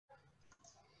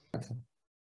আছে?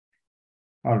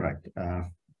 অলরাইট,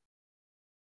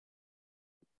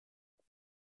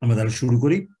 আমরা তাহলে শুরু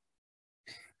করি।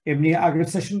 এমনি আগের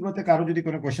সেশনগুলোতে কারো যদি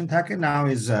কোনো কোয়েশ্চেন থাকে, now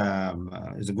is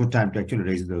a good time to actually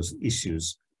raise those issues.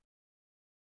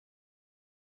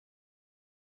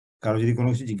 কারো যদি কোনো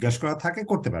কিছু জিজ্ঞাসা করা থাকে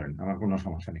করতে পারেন, আমার কোনো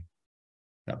সমস্যা নেই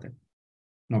তাতে,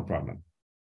 no problem.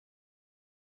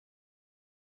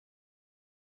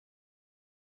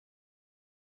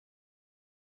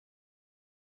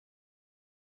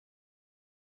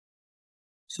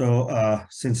 So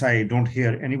since I don't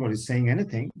hear anybody saying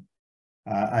anything,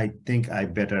 I think I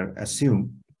better assume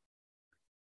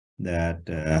that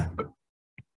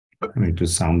আমি একটু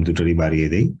সাউন্ড দুটোরই বাড়িয়ে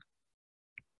দেই।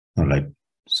 Alright,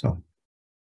 so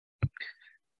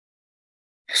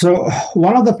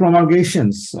one of the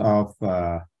promulgations of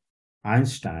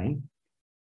Einstein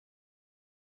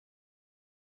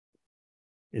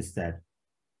is that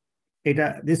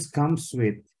this comes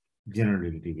with general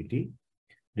relativity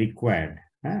required,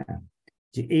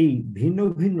 যে এই ভিন্ন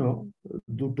ভিন্ন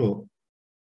দুটো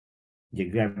যে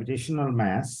গ্র্যাভিটেশনাল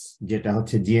ম্যাস, যেটা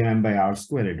হচ্ছে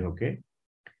gm/r² এ ঢোকে,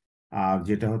 আর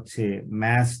যেটা হচ্ছে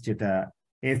ম্যাস যেটা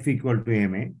F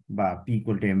 = ma বা P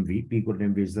 = mv, P =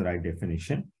 mv is the right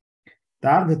definition,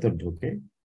 তার ভেতর ঢোকে,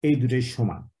 এই দুটোই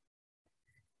সমান।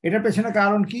 এটার পেছনে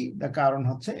কারণ কি? তার কারণ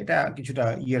হচ্ছে এটা কিছুটা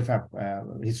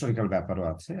হিস্টোরিক্যাল ব্যাপারও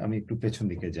আছে। আমি একটু পেছন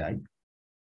দিকে যাই।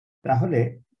 তাহলে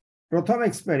প্রথম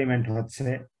এক্সপেরিমেন্ট হচ্ছে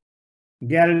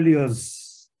গ্যালিলিওস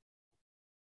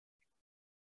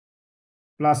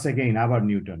প্লাস এগেইন আবার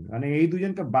নিউটন, মানে এই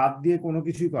দুজনকে বাদ দিয়ে কোনো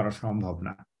কিছুই করা সম্ভব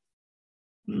না।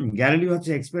 গ্যালিলিও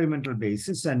হচ্ছে experimental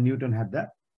basis, and Newton had the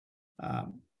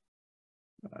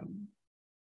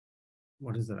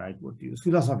what is the right word to use,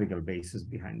 philosophical basis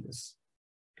behind this.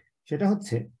 সেটা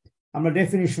হচ্ছে আমরা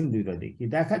ডেফিনিশন দুটো দেখি।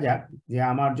 দেখা যাক যে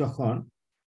আমার যখন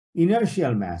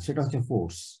ইনার্শিয়াল মাস, সেটা হচ্ছে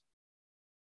ফোর্স,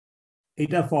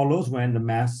 এটা follows when the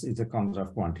mass is a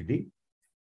conserved quantity,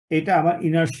 এটা আমার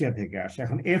ইনার্শিয়া থেকে আসে।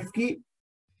 এখন এফ কি?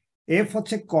 এফ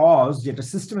হচ্ছে কজ, যেটা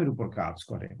সিস্টেমের উপর কাজ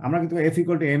করে। আমরা কিন্তু F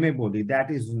 = ma বলি, that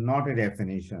is not a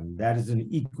definition, that is an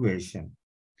equation.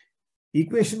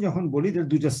 Equation যখন বলি তার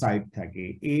দুটো সাইড থাকে,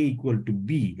 A = B,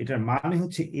 এটার মানে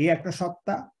হচ্ছে A একটা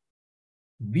সত্তা,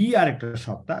 B আর একটা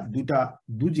সত্তা,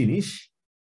 দু জিনিস,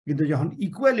 কিন্তু যখন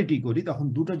ইকুয়ালিটি করি তখন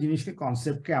দুটো জিনিসকে,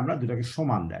 কনসেপ্টকে আমরা দুটাকে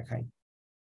সমান দেখাই।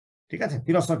 ঠিক আছে,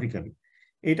 ফিলোসফিক্যালি।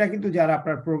 এটা কিন্তু যারা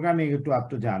আপনার প্রোগ্রামিং একটু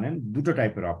আপটু জানেন, দুটো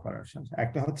টাইপের অপারেশন।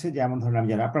 একটা হচ্ছে যেমন ধরেন আমি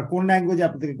জানি, আপনার কোন ল্যাঙ্গুয়েজে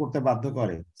আপনাদেরকে করতে বাধ্য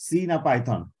করে, সি না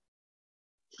পাইথন?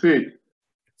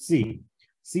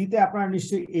 সি তে আপনারা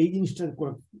নিশ্চয়ই এই জিনিসটা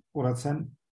করেছেন,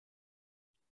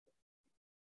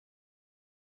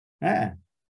 হ্যাঁ।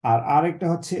 আর আরেকটা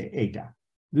হচ্ছে এইটা,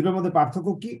 দুটোর মধ্যে পার্থক্য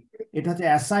কি? এটা হচ্ছে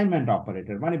অ্যাসাইনমেন্ট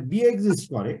অপারেটর, মানে বি এক্সিস্ট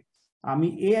করে, আমি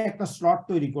এ একটা স্লট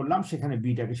তৈরি করলাম, সেখানে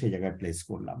বিটাকে সেই জায়গায় প্লেস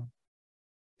করলাম।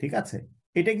 ঠিক আছে,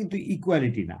 এটা কিন্তু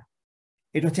ইকুয়ালিটি না,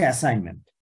 এটা হচ্ছে অ্যাসাইনমেন্ট।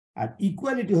 আর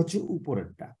ইকুয়ালিটি হচ্ছে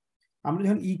উপরেরটা। আমরা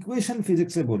যখন ইকুয়েশন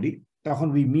ফিজিক্সে বলি তখন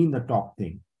we mean the top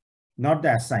thing, not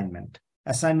the assignment.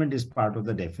 Assignment is part of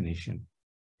the definition.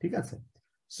 ঠিক আছে,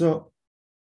 সো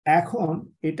এখন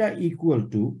এটা ইকুয়াল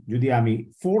টু, যদি আমি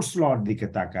ফোর্স লর দিকে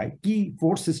তাকাই, কি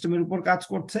ফোর্স সিস্টেমের উপর কাজ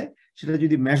করছে সেটা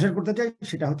যদি মেজার করতে চাই,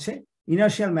 সেটা হচ্ছে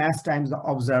inertial mass Times the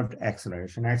observed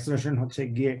acceleration. Acceleration হচ্ছে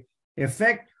গিয়ে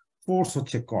এফেক্ট, ফোর্স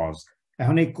হচ্ছে কজ।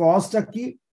 এখন এই কজটা কি?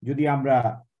 যদি আমরা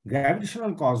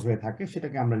গ্র্যাভিটেশনাল কজ হয়ে থাকে,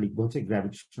 সেটাকে আমরা লিখবো হচ্ছে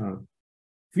গ্র্যাভিটেশনাল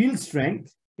ফিল্ড স্ট্রেংথ,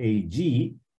 এই G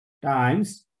টাইমস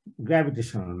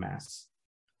গ্র্যাভিটেশনাল মাস।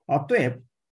 অতএব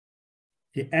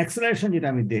যে অ্যাক্সেলারেশন যেটা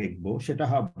আমি দেখব সেটা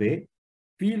হবে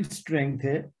ফিল্ড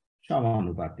স্ট্রেংথের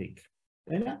সমানুপাতিক,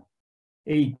 তাই না?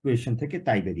 এই ইকুয়েশন থেকে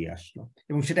তাই বেরিয়ে আসলো,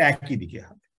 এবং সেটা একই দিকে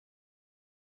হবে।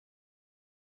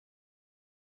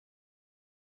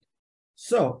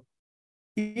 So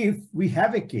if we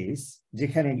have a case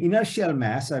যেখানে ইনার্শিয়াল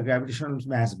মাস আর গ্র্যাভিটেশনাল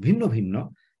মাস ভিন্ন ভিন্ন,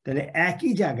 তাহলে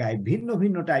একই জায়গায় ভিন্ন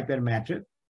ভিন্ন টাইপের ম্যাটার,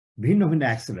 ভিন্ন ভিন্ন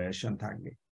অ্যাক্সেলারেশন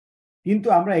থাকবে। কিন্তু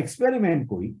আমরা এক্সপেরিমেন্ট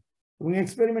করি, এবং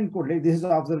এক্সপেরিমেন্ট করলে, this is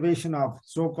observation of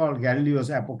so called গ্যালিলিওস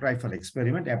অ্যাপোক্রাইফাল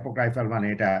experiment. অ্যাপোক্রাইফাল মানে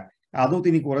এটা আদৌ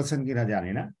তিনি করেছেন কিনা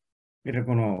জানি না, এটা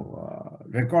কোনো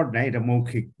রেকর্ড নাই, এটা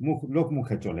মৌখিক, লোক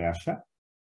মুখে চলে আসা।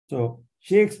 তো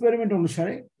সেই এক্সপেরিমেন্ট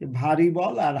অনুসারে ভারী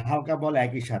বল আর হালকা বল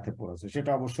একই সাথে পড়েছে।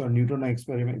 সেটা অবশ্য নিউটন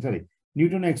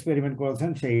এক্সপেরিমেন্ট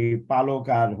করেছেন, সেই পালক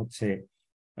আর হচ্ছে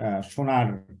সোনার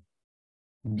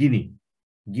গিনি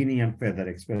and feather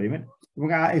experiment.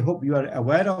 I hope you are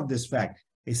aware of this fact.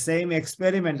 The same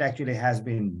experiment actually has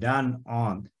been done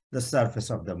on the surface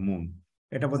of the moon.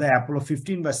 এটা বোধহয় অ্যাপোলো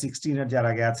 15 বা 16 এর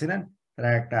যারা গেছিলেন, তারা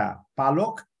একটা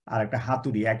পালক আর একটা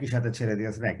হাতুড়ি একই সাথে ছেড়ে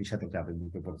দিয়েছেন, একই সাথে চাঁদের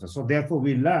দিকে পড়েছে। So therefore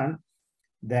we learn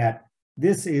that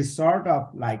this is sort of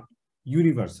like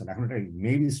universal. এখন এটা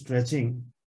মেবি স্ট্রেচিং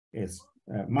ইজ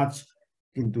মাচ,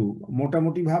 কিন্তু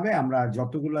মোটামুটি ভাবে আমরা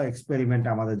যতগুলো এক্সপেরিমেন্ট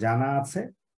আমাদের জানা আছে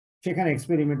সেখানে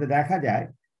এক্সপেরিমেন্টে দেখা যায়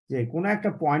যে কোনো একটা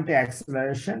পয়েন্টে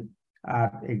অ্যাক্সেলারেশন আর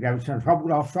এই গ্র্যাভিটেশন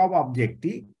সব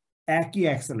অবজেক্টই একই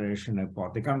অ্যাক্সেলারেশনের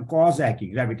পথে, কারণ কজ একই,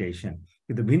 গ্র্যাভিটেশন,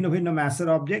 কিন্তু ভিন্ন ভিন্ন ম্যাসের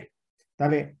অবজেক্ট।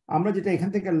 তাহলে আমরা যেটা এখান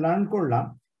থেকে লার্ন করলাম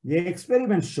যে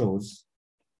এক্সপেরিমেন্ট শোজ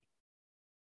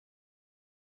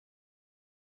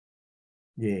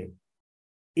যে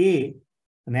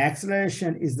an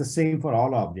acceleration is the same for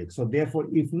all objects. So therefore,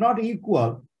 if not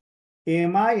equal,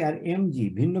 mi R mg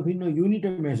ভিন্ন ভিন্ন ইউনিটে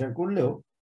মেজার করলেও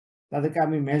তাদেরকে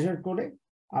আমি মেজার করে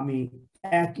আমি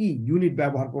একই ইউনিট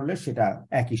ব্যবহার করলে সেটা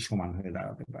একই সমান হয়ে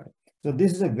দাঁড়াতে পারে। So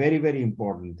this is a very, very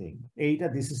important thing.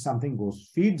 This is something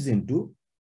feeds into,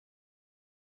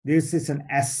 this is an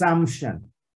assumption.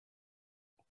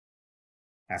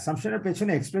 Assumptionের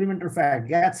পেছনে experimental fact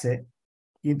গেছে,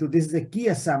 কিন্তু this is a key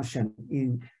assumption in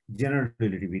general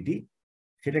relativity.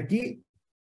 সেটা কি?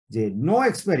 যে no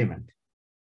experiment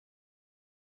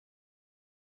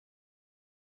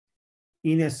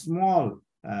in a small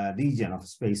region of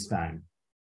space-time.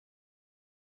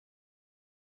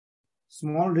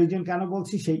 Small region কেন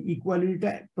বলছি? সেই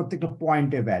ইকুয়ালিটিটা প্রত্যেকটা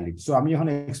পয়েন্টে ভ্যালিড। সো আমি যখন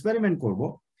এক্সপেরিমেন্ট করব,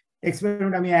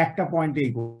 এক্সপেরিমেন্ট আমি একটা পয়েন্টেই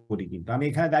করি, কিন্তু আমি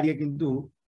এখানে দাঁড়িয়ে কিন্তু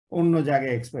অন্য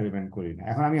জায়গায় এক্সপেরিমেন্ট করি না।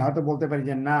 এখন আমি হয়তো বলতে পারি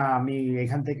যে না, আমি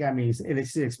এখান থেকে আমি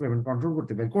ইলেকট্রিসিটি এক্সপেরিমেন্ট কন্ট্রোল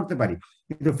করতে পারি,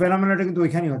 কিন্তু ফেনোমেনাটা কিন্তু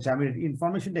ওইখানেই হচ্ছে, আমি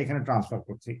ইনফরমেশনটা এখানে ট্রান্সফার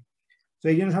করছি। তো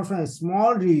এই জন্য সবসময়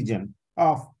small reason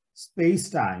of speech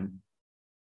time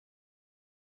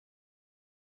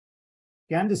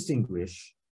can distinguish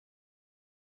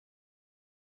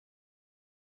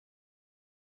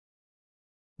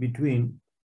between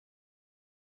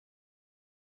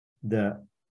the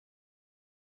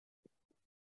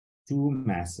two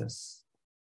masses.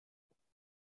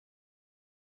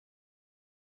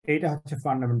 এটা হচ্ছে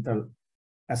ফান্ডামেন্টাল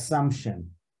assumption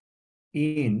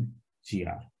in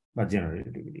GR বা general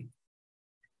relativity.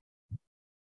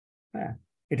 হ্যাঁ,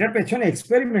 এটার পেছনে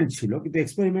এক্সপেরিমেন্ট ছিল, কিন্তু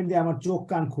এক্সপেরিমেন্ট দিয়ে আমার চোখ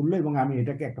কান খুললো এবং আমি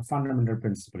এটাকে একটা ফান্ডামেন্টাল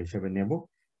প্রিন্সিপাল হিসেবে নেব,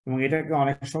 এবং এটাকে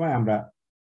অনেক সময় আমরা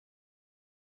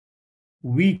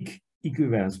উইক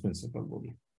ইকুইভ্যালেন্স প্রিন্সিপাল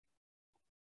বলি।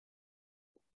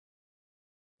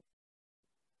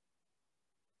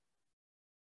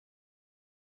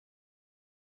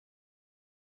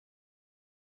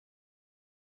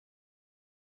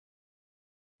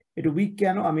 এটা উইক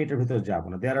কেন, আমি এটার ভিতরে যাব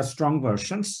না। দেয়ার আর স্ট্রং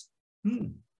ভার্সনস।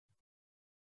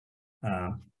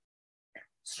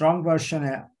 স্ট্রং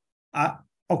ভার্সনে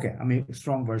ওকে, আমি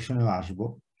স্ট্রং ভার্সনেও আসবো,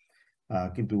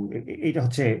 কিন্তু এটা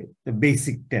হচ্ছে the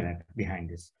basic tenet behind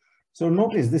this. So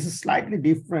notice this is slightly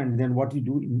different than what you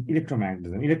do in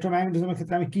electromagnetism. Electromagnetism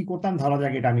ক্ষেত্রে আমি কি করতাম, ধরা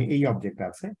যাক এটা আমি এই অবজেক্ট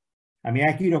আছে, আমি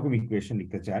একই রকম ইকুয়েশন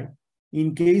লিখতে চাই। ইন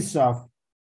কেস অফ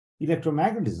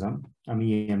ইলেকট্রোম্যাগনেটিজম আমি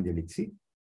এম দিয়ে লিখছি,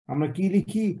 আমরা কি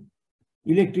লিখি?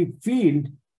 ইলেকট্রিক ফিল্ড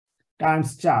টাইমস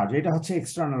চার্জ, এটা হচ্ছে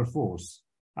এক্সটার্নাল ফোর্স,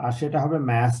 আর সেটা হবে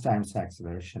মাস টাইমস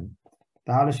অ্যাক্সেলারেশন।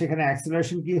 তাহলে সেখানে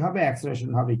অ্যাক্সেলারেশন কি হবে?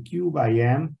 অ্যাক্সেলারেশন হবে কিউ বাই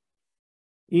এম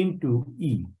ইন্টু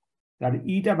ই। তার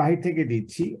ইটা বাহির থেকে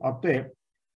দিচ্ছি, অতএব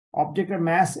অবজেক্টের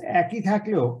ম্যাস একই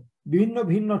থাকলেও ভিন্ন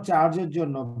ভিন্ন চার্জের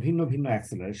জন্য ভিন্ন ভিন্ন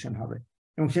অ্যাক্সেলারেশন হবে,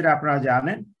 এবং সেটা আপনারা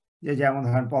জানেন যে যেমন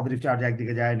ধরেন পজিটিভ চার্জ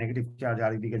একদিকে যায়, নেগেটিভ চার্জ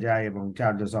আরেকদিকে যায়, এবং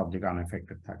চার্জেস অবজেক্ট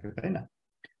আনএফেক্টেড থাকে, তাই না?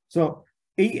 সো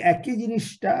এই একই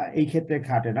জিনিসটা এই ক্ষেত্রে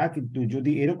খাটে না, কিন্তু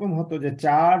যদি এরকম হতো যে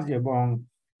চার্জ এবং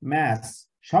ম্যাস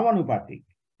সমানুপাতিক,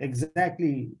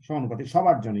 এক্স্যাক্টলি সমানুপাতিক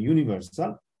সবার জন্য,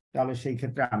 ইউনিভার্সাল, তাহলে সেই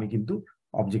ক্ষেত্রে আমি কিন্তু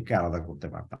অবজেক্টকে আলাদা করতে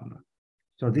পারতাম না।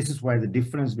 So this is why the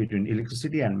difference between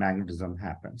electricity and magnetism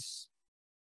happens.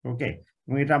 Okay,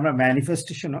 এবং এটা আমরা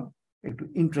ম্যানিফেস্টেশনও একটু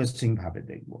ইন্টারেস্টিং ভাবে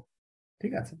দেখব,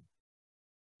 ঠিক আছে?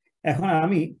 এখন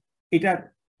আমি এটা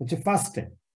হচ্ছে ফার্স্ট স্টেপ।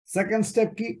 সেকেন্ড স্টেপ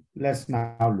কি? Let's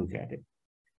now look at it.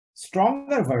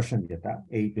 Stronger version যেটা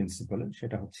এই প্রিন্সিপালের,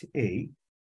 সেটা হচ্ছে এই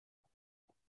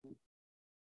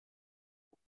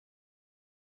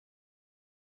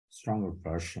স্ট্রঙ্গার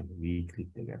ভার্সন, উইক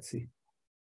লিখতে গেছি,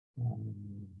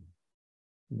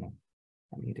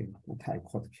 আমি এটা কোথায়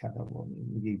খেয়াল আমি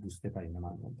নিজেই বুঝতে পারি না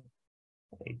মাঝে মধ্যে।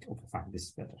 Okay, fine, this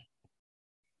is better.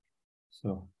 So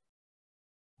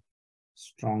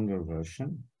stronger version,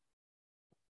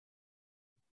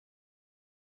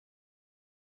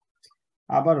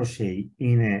 আবারও সেই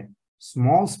in a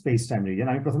small space time region,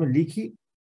 আমি প্রথমে লিখি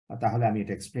তাহলে আমি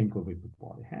এটা এক্সপ্লেইন করবো একটু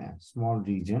পরে। হ্যাঁ, small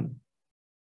region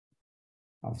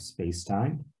of space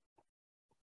time,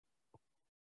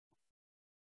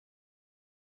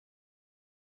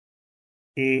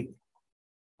 a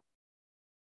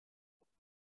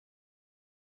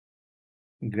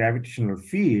gravitational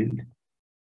field।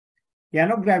 কেন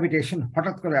গ্র্যাভিটেশন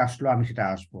হঠাৎ করে আসলো আমি সেটা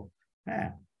আসবো, হ্যাঁ,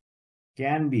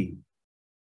 can be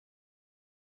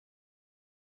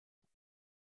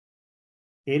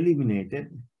eliminated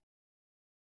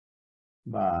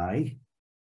by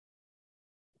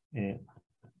a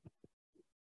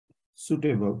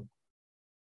suitable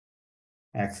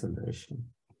acceleration.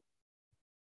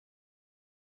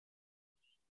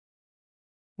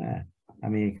 হ্যাঁ,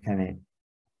 আমি এখানে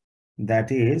that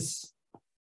is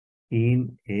in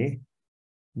a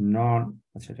non,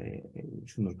 আচ্ছা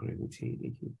সুন্দর করে গুছিয়ে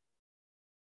দেখি,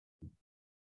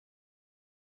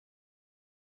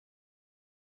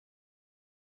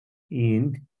 in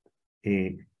a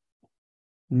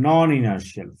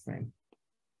non-inertial frame.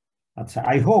 আচ্ছা,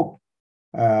 I hope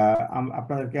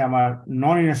আপনাদেরকে আমার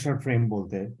নন ইনার্শিয়াল ফ্রেম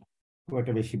বলতে খুব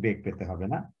একটা বেশি বেগ পেতে হবে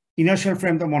না। ইনার্শিয়াল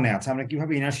ফ্রেম তো মনে আছে, আমরা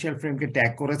কিভাবে ইনার্শিয়াল ফ্রেমকে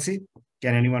ট্যাগ করেছি?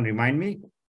 Can anyone remind me?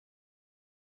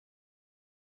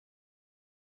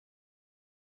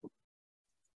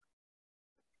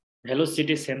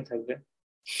 Velocity same থাকবে,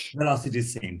 ভেলোসিটি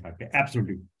সেম থাকবে,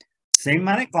 অ্যাবসলিউটলি সেম,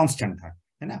 মানে কনস্ট্যান্ট থাকবে,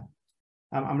 তাই না?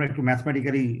 আমরা একটু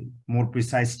ম্যাথমেটিক্যালি মোর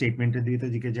প্রিসাইজ স্টেটমেন্টের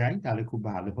দিকে যাই, তাহলে খুব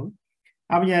ভালো হবে।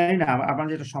 আমি জানি না আমার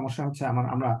যেটা সমস্যা হচ্ছে,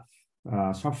 আমরা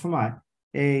সবসময়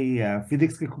এই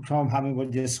ফিজিক্সকে খুব সময় ভাবে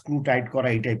যে স্ক্রু টাইট করা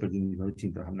এই টাইপের জিনিসভাবে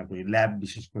চিন্তা ভাবনা করি, ল্যাব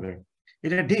বিশেষ করে।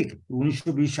 এটা ঠিক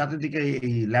 1920 সালের দিকে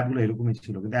এই ল্যাবগুলো এরকমই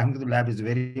ছিল, কিন্তু এখন কিন্তু lab is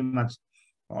very much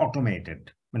automated,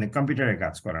 মানে কম্পিউটারে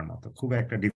কাজ করার মতো, খুব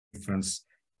একটা ডিফারেন্স।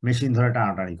 মেশিন ধরে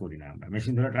টানাটানি করি না আমরা,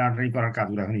 মেশিন ধরে টানাটানি করার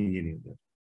কাজগুলো এখন ইঞ্জিনিয়ারদের।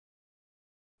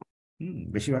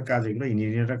 বেশিরভাগ কাজ এগুলো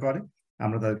ইঞ্জিনিয়াররা করে,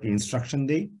 আমরা তাদেরকে ইনস্ট্রাকশন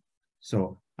দিই। সো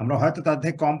আমরা হয়তো তাদের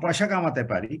থেকে কম পয়সা কামাতে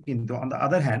পারি, কিন্তু on the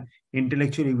other hand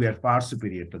intellectually we are fur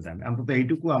superior to them. অন্তত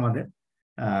এইটুকু আমাদের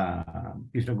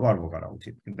কিছুটা গর্ব করা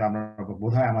উচিত, কিন্তু আমরা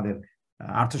বোধহয় আমাদের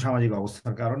আর্থসামাজিক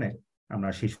অবস্থার কারণে আমরা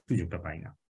সেই সুযোগটা পাই না।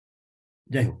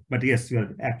 যাই হোক, but yes, you R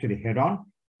actually head on,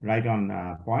 right on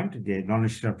point, যে নন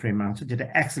ইনার্শিয়াল ফ্রেম মানে হচ্ছে যেটা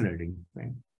অ্যাক্সিলারেটিং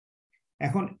ফ্রেম।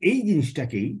 এখন এই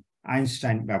জিনিসটাকেই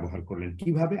আইনস্টাইন ব্যবহার করলেন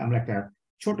কিভাবে? আমরা একটা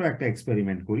ছোট একটা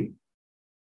এক্সপেরিমেন্ট করি,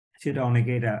 সেটা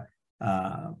অনেকে এটা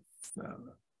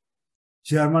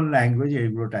জার্মান ল্যাঙ্গুয়েজ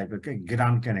এইগুলো টাইপের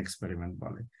গ্রানকেন এক্সপেরিমেন্ট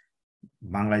বলে।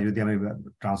 বাংলায় যদি আমি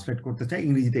ট্রান্সলেট করতে চাই,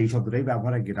 ইংরেজিতে এই শব্দটাই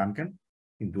ব্যবহার হয়, গ্রানকেন।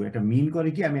 কিন্তু এটা মিন করে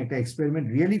কি, আমি একটা এক্সপেরিমেন্ট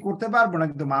রিয়েলি করতে পারবো না,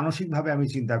 কিন্তু মানসিকভাবে আমি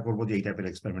চিন্তা করবো যে এই টাইপের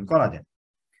এক্সপেরিমেন্ট করা যায়।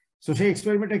 সো সেই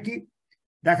এক্সপেরিমেন্টটা কি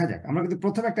দেখা যাক। আমরা কিন্তু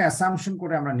প্রথমে একটা অ্যাসাম্পশন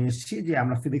করে আমরা নিচ্ছি যে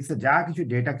আমরা ফিজিক্সে যা কিছু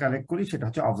ডেটা কালেক্ট করি সেটা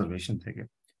হচ্ছে অবজারভেশন থেকে।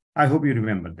 I hope you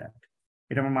remember that.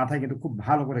 এটা আমার মাথায় কিন্তু খুব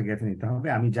ভালো করে গেঁথে নিতে হবে।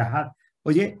 আমি যাহার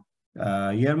ওই যে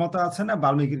ইয়ের মতো আছে না,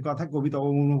 বাল্মীকির কথা, কবিতা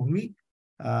অবভূমি,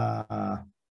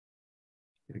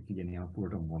 কি জানি আমার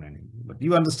পুরোটা মনে নেই, বাট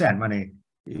ইউ আন্ডারস্ট্যান্ড, মানে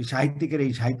সাহিত্যিকের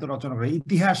এই সাহিত্য রচনা করে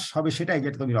ইতিহাস হবে সেটাই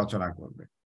যেটা তুমি রচনা করবে।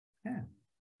 হ্যাঁ,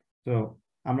 তো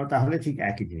আমরা তাহলে ঠিক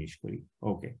একই জিনিস করি।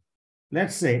 ওকে,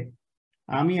 লেটস সে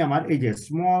আমি আমার এই যে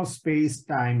স্মল স্পেস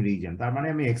টাইম রিজন, তার মানে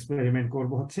আমি এক্সপেরিমেন্ট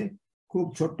করব হচ্ছে খুব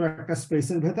ছোট্ট একটা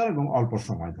স্পেসের ভেতর এবং অল্প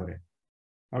সময় ধরে।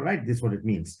 Alright, this what it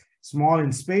means, small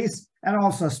in space and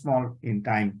also small in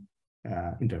time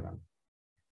interval.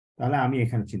 তাহলে আমি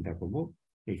এখানে চিন্তা করব,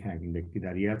 এখানে একজন ব্যক্তি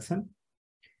দাঁড়িয়ে আছেন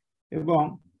এবং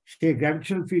সে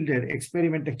গ্র্যাভিটেশনাল ফিল্ডের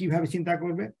এক্সপেরিমেন্টটা কিভাবে চিন্তা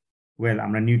করবে? ওয়েল,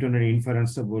 আমরা নিউটনের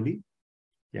ইনফারেন্সটা বলি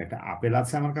যে একটা আপেল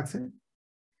আছে আমার কাছে,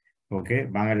 ওকে,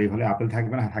 বাঙালি হলে আপেল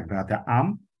থাকবে না, থাকবে হাতে আম,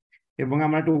 এবং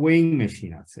আমার একটা ওয়েইং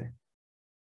মেশিন আছে,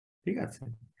 ঠিক আছে?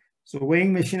 সো ওয়েইং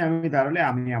মেশিন আমি দাঁড়ালে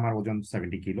আমি আমার ওজন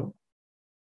 70 কিলো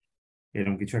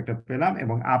এরকম কিছু একটা পেলাম,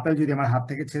 এবং আপেল যদি আমার হাত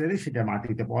থেকে ছেড়ে দিই সেটা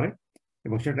মাটিতে পড়ে,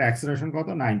 এবং সেটা অ্যাক্সেলারেশন কত?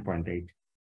 9.8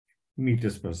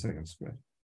 মিটার পার সেকেন্ড স্কোয়ার।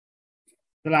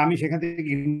 তাহলে আমি সেখান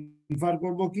থেকে ইনফার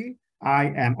করবো কি, আই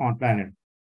অ্যাম অন প্ল্যানেট,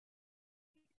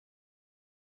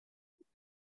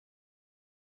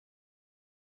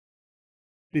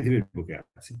 পৃথিবীর বুকে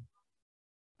আছে।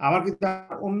 আমার কিন্তু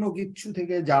অন্য কিছু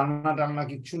থেকে জাননা টান্না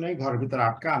কিছু নেই, ঘরের ভিতরে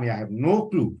আটকা, আমি আই হ্যাভ নো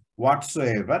ক্লু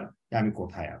হোয়াটসোএভার যে আমি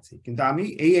কোথায় আছি। কিন্তু আমি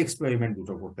এই এক্সপেরিমেন্ট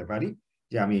দুটো করতে পারি,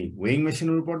 যে আমি ওয়েইং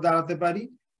মেশিনের উপর দাঁড়াতে পারি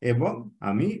এবং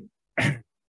আমি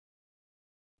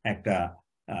একটা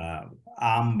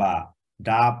আম বা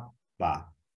ডাব বা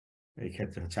এই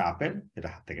ক্ষেত্রে হচ্ছে আপেল, এটা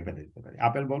হাত থেকে ফেলে দিতে পারি।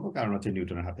 আপেল বলবো কারণ হচ্ছে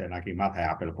নিউটনের হাতে নাকি মাথায়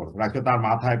আপেল পড়ে, রাখতে তার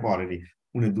মাথায় পড়েনি,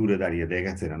 উনি দূরে দাঁড়িয়ে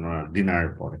দেখেছিলেন ওনার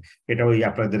ডিনারের পরে। এটা ওই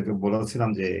আপনাদেরকে বলেছিলাম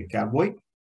যে কার বই,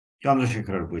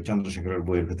 চন্দ্রশেখরের বই, চন্দ্রশেখরের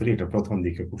বইয়ের ভেতরে এটা প্রথম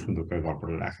দিকে খুব সুন্দর করে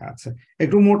গল্পটা লেখা আছে।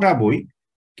 একটু মোটা বই,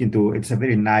 কিন্তু it's a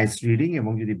very nice reading,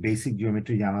 এবং যদি বেসিক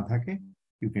জিওমেট্রি জানা থাকে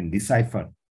ইউ ক্যান ডিসাইফার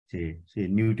যে সে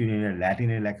নিউটনের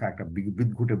ল্যাটিনে লেখা একটা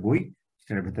বিদঘুটে বই,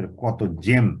 সেটার ভেতরে কত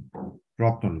জেম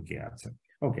রত্ন লুকিয়ে আছে।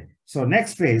 ওকে, সো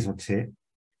নেক্সট ফেজ হচ্ছে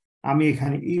আমি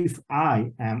এখানে if I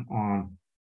am on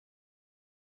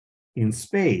in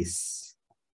space,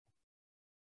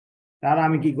 তার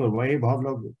আমি কি করবো? এই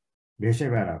ভদ্রলোক ভেসে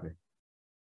বেড়াবে,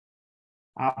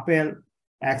 আপেল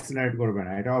অ্যাক্সিলারেট করবে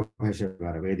না, এটাও ভেসে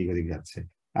বেড়াবে, এদিক ওদিক যাচ্ছে।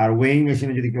 আর ওয়েইং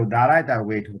মেশিনে যদি কেউ দাঁড়ায় তার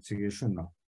ওয়েট হচ্ছে গিয়ে 0,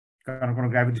 কারণ কোনো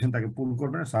গ্র্যাভিটেশন তাকে পুল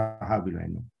করবে না।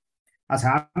 আচ্ছা,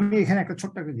 আমি এখানে একটা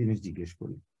ছোট্ট একটা জিনিস জিজ্ঞেস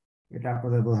করি, এটা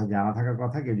আপনাদের বোধহয় জানা থাকার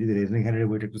কথা। কেউ যদি রেজনিংহারের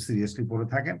বইটা একটু সিরিয়াসলি পড়ে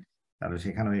থাকেন তাহলে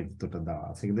সেখানে ওই উত্তরটা দেওয়া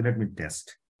আছে, কিন্তু লেট মি টেস্ট।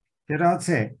 সেটা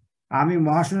হচ্ছে, আমি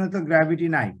মহাশূন্যে তো গ্র্যাভিটি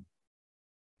নাই,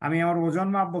 আমি আমার ওজন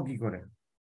মাপবো কি করে?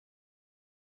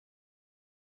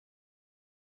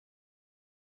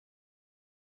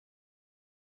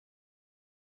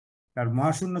 কারণ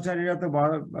মহাশূন্যচারীরা তো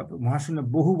মহাশূন্যে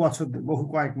বহু বছর, বহু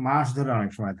কয়েক মাস ধরে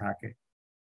অনেক সময় থাকে।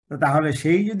 তো তাহলে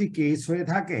সেই যদি কেস হয়ে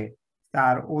থাকে,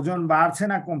 তার ওজন বাড়ছে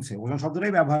না কমছে, ওজন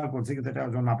শব্দটাই ব্যবহার করছে কিন্তু এটা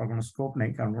ওজন মাপার কোনো স্কোপ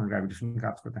নেই, কারণ কোনো গ্র্যাভিটেশন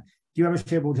কাজ করতে, কিভাবে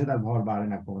সে বোঝে তার ভর বাড়ে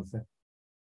না কমছে?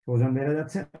 ওজন বেড়ে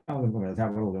যাচ্ছে না ওজন কমে যাচ্ছে,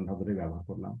 আবার ওজন শব্দটাই ব্যবহার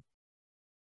করলাম।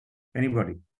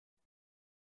 এনিবডি?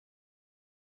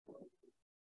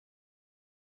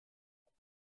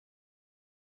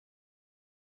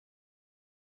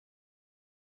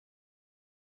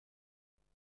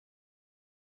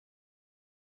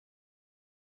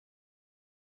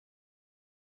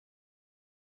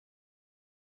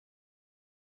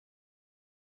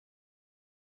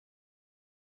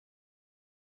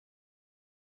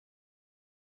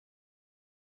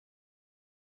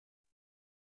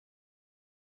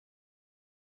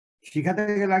 শিখাতে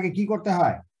গেলে আগে কি করতে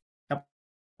হয়?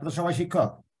 আপনারা সবাই শিক্ষক,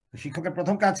 শিক্ষকের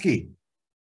প্রথম কাজ কি?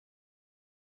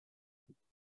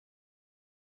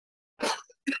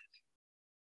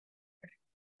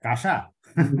 কাঁসা?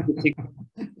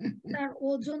 তার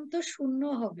ওজন তো 0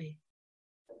 হবে।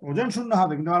 ওজন 0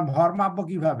 হবে, কিন্তু আমার ভর মাপবো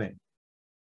কিভাবে?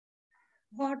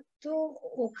 ভর তো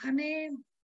ওখানে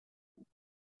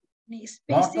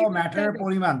ভর তো ম্যাটারের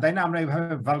পরিমাণ, তাই না? আমরা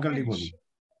এইভাবে ভালগারলি বলি,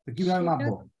 তো কিভাবে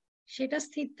মাপবো? সেটা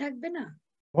স্থির থাকবে না।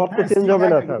 ভর তো চেঞ্জ হবে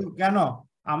না স্যার। কেন?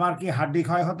 আমার কি হাড্ডি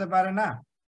ক্ষয় হতে পারে না?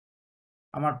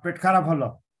 আমার পেট খারাপ হলো,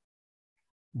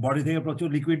 বডি থেকে প্রচুর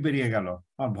লিকুইড বেরিয়ে গেল,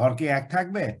 আমার ভর কি এক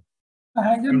থাকবে?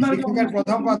 শিক্ষকের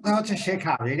প্রথম কথা হচ্ছে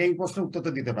শেখা, এই প্রশ্ন উত্তর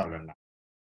তো দিতে পারবেন না।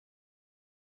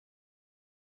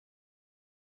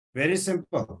 Very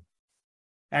simple.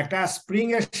 একটা স্প্রিং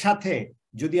এর সাথে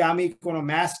যদি আমি কোনো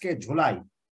ম্যাসকে ঝোলাই,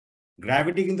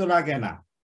 গ্র্যাভিটি কিন্তু লাগে না।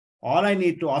 All I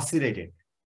need to oscillate it.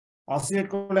 Oscillate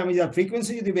করলে আমি যার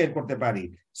ফ্রিকোয়েন্সি যদি বের করতে পারি,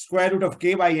 স্কোয়ার রুট অফ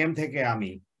k/m থেকে আমি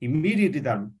ইমিডিয়েটলি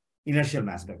তার ইনার্শিয়াল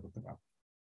ম্যাস বের করতে পারবো।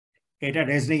 এটা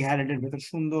রেজনিং হ্যারেন্ডের ভেতর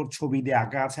সুন্দর ছবি দিয়ে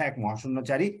আঁকা আছে, এক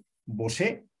মহাশূন্যচারী বসে,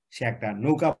 সে একটা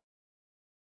নৌকা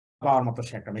পাওয়ার মতো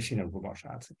সে একটা মেশিনের উপর বসা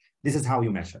আছে। This is how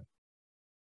you measure.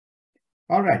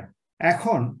 Alright,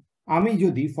 এখন আমি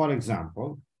যদি ফর এক্সাম্পল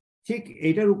ঠিক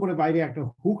এইটার উপরে বাইরে একটা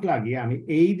হুক লাগিয়ে আমি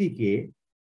এই দিকে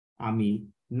আমি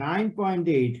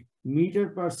 9.8 মিটার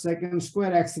পার সেকেন্ড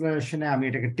স্কোয়ার অ্যাক্সেলারেশনে আমি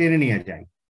এটাকে টেনে নিয়ে যাই,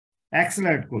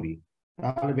 অ্যাক্সেলারেট করি,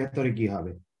 তাহলে ভেতরে কি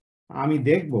হবে? আমি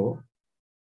দেখব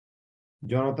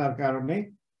জড়তার কারণে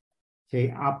সেই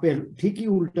আপেল ঠিকই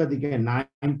উল্টা দিকে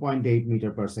 9.8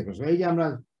 মিটার পার সেকেন্ড। এই যে আমরা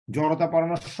জড়তা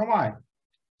পড়ানোর সময়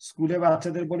স্কুলে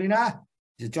বাচ্চাদের বলি না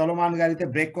যে চলমান গাড়িতে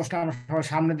ব্রেক কষলে আমরা সবাই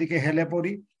সামনের দিকে হেলে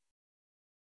পড়ি,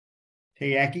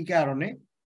 সেই একই কারণে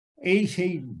এই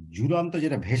সেই ঝুলন্ত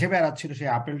যেটা ভেসে বেড়াচ্ছিল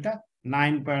সেই আপেলটা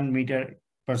 9 মিটার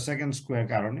পার সেকেন্ড স্কোয়ার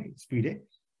কারণে স্পিডে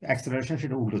অ্যাক্সেলারেশন,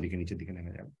 সেটা উল্টো দিকে নিচের দিকে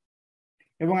নেমে যাবে।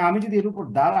 এবং আমি যদি এর উপর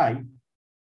দাঁড়াই,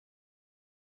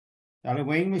 তাহলে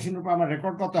ওয়েইং মেশিনের উপর আমার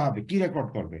রেকর্ড করতে হবে। কি রেকর্ড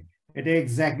করবে? এটা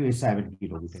এক্স্যাক্টলি 70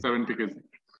 কিলো।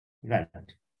 রাইট।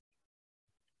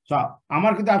 তো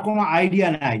আমার কিন্তু আর কোনো আইডিয়া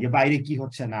নাই যে বাইরে কি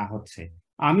হচ্ছে না হচ্ছে।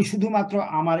 আমি শুধুমাত্র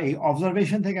আমার এই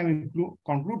অবজারভেশন থেকে আমি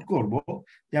কনক্লুড করব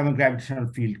যে আমার গ্র্যাভিটেশনাল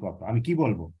ফিল্ড কত। আমি কি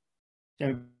বলবো? যে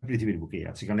আমি পৃথিবীর বুকেই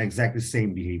আছি, কারণ এক্স্যাক্টলি সেম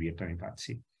বিহেভিয়ারটা আমি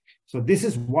পাচ্ছি। So this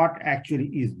is what actually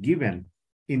is given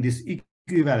in this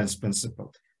equivalence principle,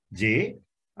 যে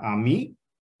আমি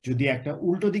যদি একটা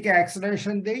উল্টো দিকে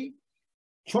অ্যাক্সেলারেশন দেই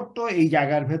ছোট্ট এই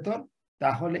জায়গার ভেতর,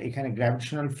 তাহলে এখানে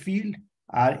গ্র্যাভিটেশনাল ফিল্ড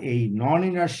আর এই নন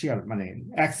ইনার্শিয়াল মানে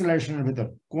অ্যাক্সেলারেশনের ভেতর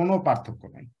কোনো পার্থক্য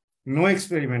নাই। No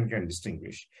experiment can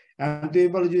distinguished. তুই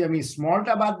বলে যদি আমি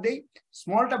স্মলটা বাদ দিই,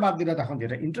 স্মলটা বাদ দিলে তখন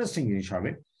যেটা ইন্টারেস্টিং জিনিস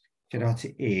হবে সেটা হচ্ছে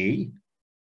এই,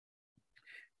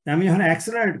 আমি যখন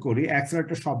অ্যাক্সেলারেট করি,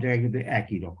 অ্যাক্সেলারেটর সব জায়গায় কিন্তু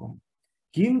একই রকম,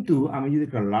 কিন্তু আমি যদি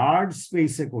একটা লার্জ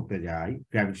স্পেসে করতে যাই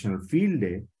গ্র্যাভিটেশনাল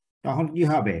ফিল্ডে, তখন কি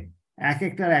হবে? এক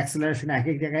একটার অ্যাক্সেলারেশন এক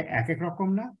এক জায়গায় এক এক রকম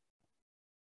না?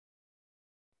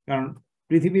 কারণ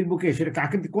পৃথিবীর বুকে সেটা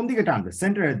কাকে কোন দিকে টানবে?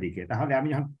 সেন্টারের দিকে। তাহলে আমি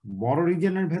যখন বড়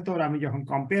রিজনের ভেতর আমি যখন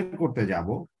কম্পেয়ার করতে যাব,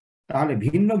 তাহলে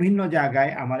ভিন্ন ভিন্ন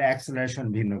জায়গায় আমার অ্যাক্সেলারেশন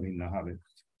ভিন্ন ভিন্ন হবে।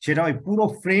 সেটা ওই পুরো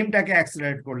ফ্রেমটাকে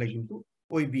অ্যাক্সেলারেট করলে কিন্তু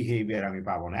ওই বিহেভিয়ার আমি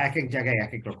পাবো না। এক এক জায়গায়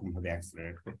এক এক রকম ভাবে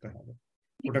অ্যাক্সেলারেট করতে হবে,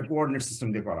 ওটা কোঅর্ডিনেট সিস্টেম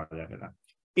দিয়ে করা যাবে না।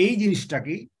 এই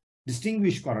জিনিসটাকেই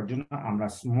ডিস্টিংগুইশ করার জন্য আমরা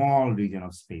small reason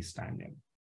of speech time নেব।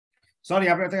 সরি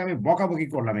আপনার থেকে আমি বকাবকি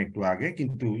করলাম একটু আগে,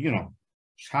 কিন্তু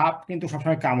সাপ কিন্তু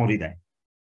সবসময় কামড়ই দেয়।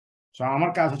 সো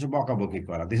আমার কাজ হচ্ছে বকাবকি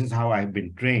করা। This is how I have been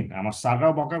trend. আমার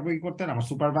স্যাররাও বকাবকি করতেন, আমার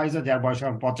সুপারভাইজার যার বয়স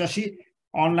 85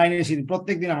 অনলাইনে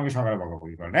প্রত্যেকদিন আমাকে সকালে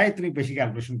বকাবকি করেন, এই তুমি বেশি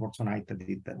ক্যালকুলেশন করছো না, ইত্যাদি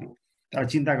ইত্যাদি। তারা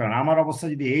চিন্তা করেন আমার অবস্থা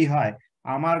যদি এই হয়,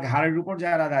 আমার ঘাড়ের উপর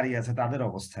যারা দাঁড়িয়ে আছে তাদের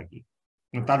অবস্থা কি,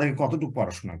 তাদেরকে কতটুকু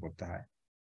পড়াশোনা করতে হয়,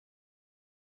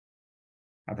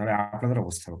 আর তাহলে আপনাদের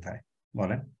অবস্থা কোথায়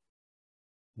বলেন?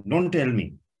 ডোন্ট টেল মি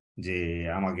যে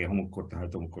আমাকে অমুক করতে হয়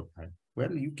তমুক করতে হয়।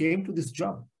 Well, you came to this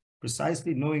job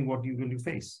precisely knowing what you will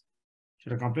face.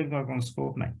 সেটা কমপ্লেন করার কোনো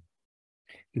স্কোপ নাই।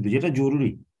 কিন্তু যেটা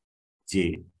জরুরি যে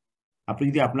আপনি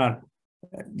যদি আপনার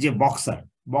যে বক্সার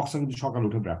কিন্তু সকালে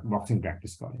উঠে বক্সিং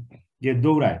প্র্যাকটিস করে, যে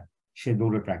দৌড়ায় সে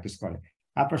দৌড়ে প্র্যাকটিস করে,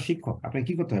 আপনার শিক্ষক আপনাকে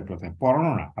কি করতে হয়? প্রথমে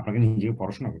পড়ানো না, আপনাকে নিজেকে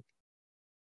পড়াশোনা করতে।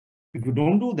 If you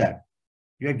don't do that,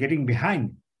 you are getting behind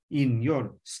in your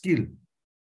skill.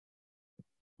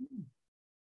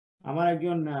 আমার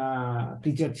একজন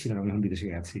টিচার ছিলেন, আমি এখন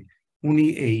বিদেশে গেছি, উনি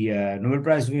এই নোবেল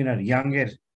প্রাইজ উইনার ইয়াং এর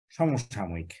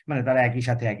সমসাময়িক, মানে তারা একই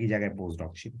সাথে একই জায়গায় পোস্ট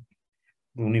ডক ছিল।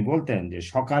 উনি বলতেন যে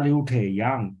সকালে উঠে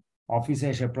ইয়াং অফিসে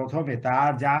এসে প্রথমে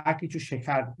তার যা কিছু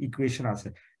শেখার ইকুয়েশন আছে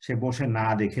সে বসে না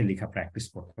দেখে লেখা প্র্যাকটিস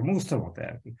করতে, মুখস্থ মতো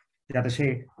আর কি, যাতে সে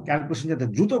ক্যালকুলেশন যাতে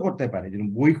দ্রুত করতে পারে, যেন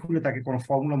বই খুলে তাকে কোনো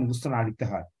ফর্মুলা মুখস্থ না লিখতে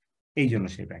হয়, এই জন্য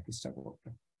সেই প্র্যাকটিসটা করতে।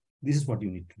 This is what you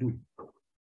need to do.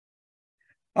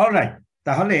 Alright,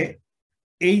 তাহলে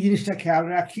এই জিনিসটা খেয়াল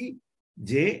রাখি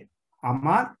যে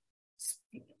আমার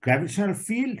গ্র্যাভিটেশনাল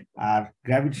ফিল্ড আর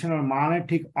গ্র্যাভিটেশনাল মানের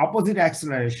ঠিক অপোজিট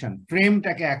অ্যাক্সেলারেশন,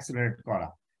 ফ্রেমটাকে অ্যাক্সেলারেট করা,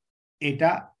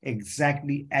 এটা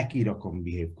এক্স্যাক্টলি একই রকম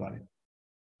বিহেভ করে,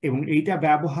 এবং এইটা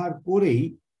ব্যবহার করেই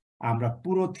আমরা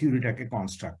পুরো থিওরিটাকে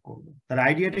কনস্ট্রাক্ট করব। তার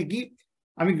আইডিয়াটা কি?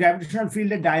 আমি গ্র্যাভিটেশনাল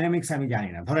ফিল্ডের ডাইনামিক্স আমি জানি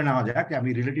না, ধরে নেওয়া যাক আমি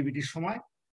রিলেটিভিটির সময়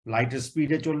লাইটের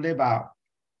স্পিডে চললে বা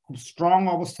খুব স্ট্রং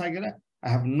অবস্থায় গেলে I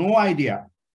have no idea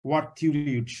what theory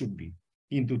it should be.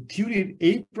 কিন্তু থিওরির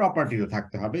এই প্রপার্টিতে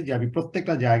থাকতে হবে যে আমি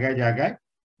প্রত্যেকটা জায়গায় জায়গায়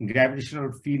গ্র্যাভিটেশনাল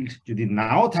ফিল্ড যদি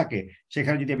নাও থাকে,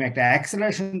 সেখানে যদি আমি একটা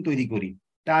অ্যাক্সেলারেশন তৈরি করি,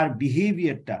 তার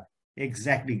বিহেভিয়ারটা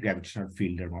এক্স্যাক্টলি গ্র্যাভিটেশনাল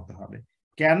ফিল্ডের মতো হবে।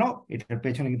 কেন? এটার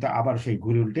পেছনে কিন্তু আবার সেই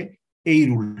ঘুরে উল্টে এই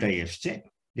রুলটাই এসছে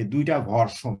যে দুইটা ভর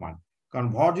সমান, কারণ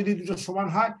ভর যদি দুটো সমান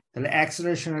হয় তাহলে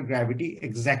অ্যাক্সেলারেশন আর গ্র্যাভিটি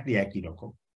এক্স্যাক্টলি একই রকম।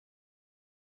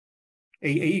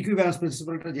 এই ইকুইভ্যালেন্স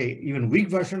প্রিন্সিপালটা যে ইভেন উইক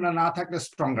ভার্সনটা না থাকলে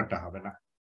স্ট্রঙ্গারটা হবে না,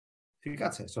 ঠিক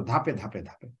আছে? সো ধাপে ধাপে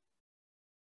ধাপে।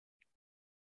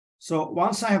 So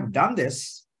once I have done this,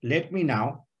 let me now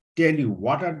tell you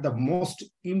what are the most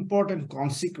important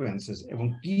consequences এবং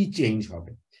কি চেঞ্জ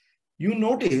হবে। You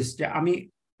notice যে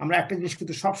আমরা একটা জিনিস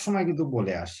কিন্তু সবসময় কিন্তু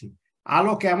বলে আসি,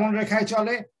 আলো কেমন রেখায়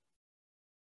চলে,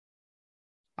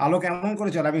 আলো কেমন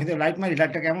করে চলে, আমি কিন্তু লাইট মারি,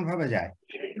 লাইটটা কেমন ভাবে যায়?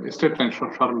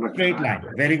 Straight line.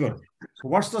 Very good. So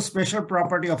what's the special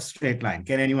property of straight line?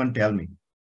 Can anyone tell me?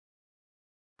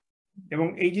 এবং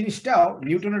এই জিনিসটাও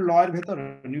নিউটনের ল এর ভেতরে,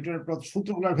 নিউটনের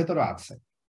সূত্রগুলোর ভেতরে আছে।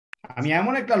 আমি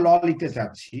এমন একটা ল লিখতে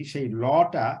চাচ্ছি, সেই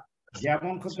লটা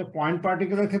যেমন ক্ষেত্রে পয়েন্ট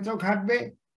পার্টিকুলার ক্ষেত্রেও খাটবে,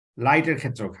 লাইটের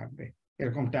ক্ষেত্রেও খাটবে,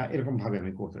 এরকম ভাবে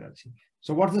আমি করতে যাচ্ছি।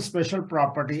 So what's the special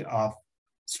property of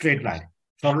straight line?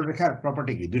 সরলরেখার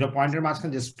প্রপার্টি কি? দুটো পয়েন্টের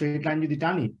মাঝখানে যে স্ট্রেট লাইন যদি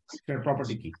টানি, সেটার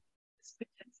প্রপার্টি কি?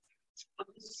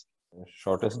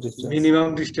 Shortest distance. Minimum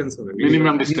distance.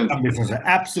 Minimum distance.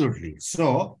 Absolutely. So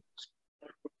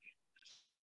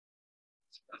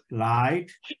light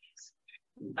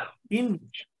in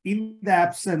the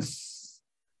absence,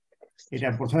 এটা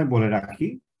প্রথমে বলে রাখি,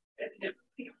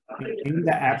 in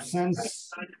the absence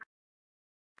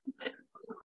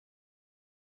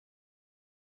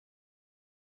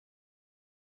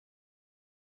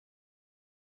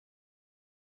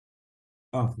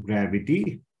of gravity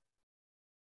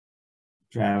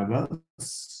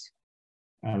travels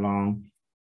along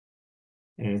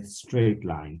a straight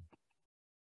line.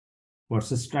 What's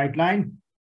a straight line?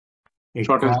 A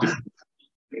Shortest curve distance.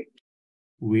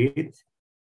 with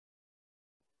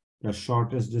the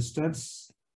shortest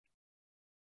distance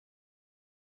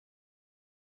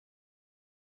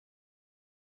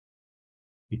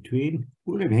between,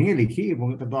 পুরো ভেঙে লিখি এবং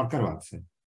এটা দরকার আছে,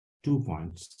 2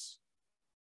 points.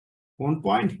 কোন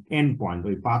পয়েন্ট? এন্ড পয়েন্ট,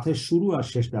 ওই পাথের শুরু আর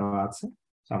শেষ দেওয়া আছে,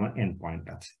 আমার এন্ড পয়েন্ট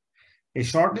আছে। এই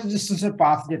শর্টেস্ট ডিস্টেন্সের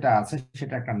পাথ যেটা আছে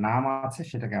সেটা একটা নাম আছে,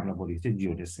 সেটাকে আমরা বলি যে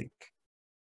জিওডেসিক।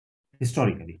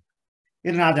 হিস্টোরিক্যালি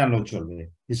এটা না জানলেও চলবে,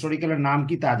 হিস্টোরিক্যালের নাম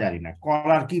কি তা জানি না,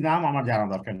 কলার কি নাম আমার জানা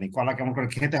দরকার নেই, কলা কেমন করে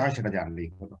খেতে হয় সেটা জানলেই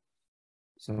হলো।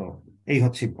 সো এই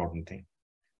হচ্ছে ইম্পর্টেন্ট থিং।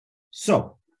 সো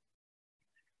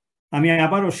আমি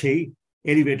আবারও সেই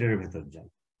এলিভেটরের ভেতর যাই,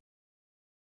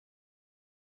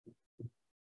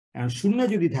 শূন্য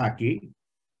যদি থাকি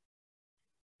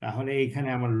তাহলে এইখানে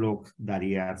আমার লোক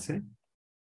দাঁড়িয়ে আছে,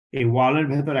 এই ওয়ালের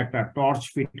ভেতর একটা টর্চ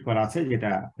ফিট করা আছে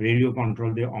যেটা রেডিও কন্ট্রোল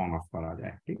দিয়ে অন অফ করা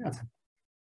যায়, ঠিক আছে?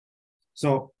 সো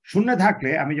শূন্য থাকলে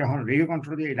আমি যখন রেডিও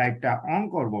কন্ট্রোল দিয়ে এই লাইটটা অন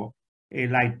করব, এই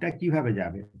লাইটটা কিভাবে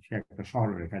যাবে? সে একটা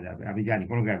সরলরেখা যাবে, আমি জানি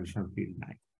কোনো গ্র্যাভিটেশনাল ফিল্ড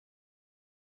নাই।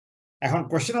 এখন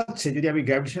কোশ্চেন হচ্ছে, যদি আমি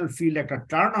গ্র্যাভিটেশনাল ফিল্ড একটা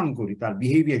টার্ন অন করি, তার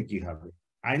বিহেভিয়ার কি হবে?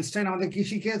 আইনস্টাইন আমাদের কি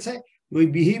শিখিয়েছে? ওই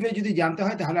বিহেভিয়ার যদি জানতে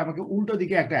হয় তাহলে আমাকে উল্টো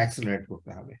দিকে একটা অ্যাক্সেলারেট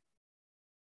করতে হবে।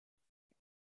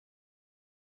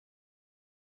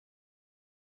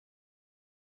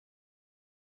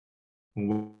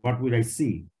 What will I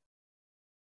see?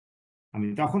 আমি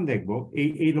তখন দেখবো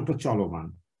এই লোকটা চলমান,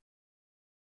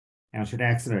 সেটা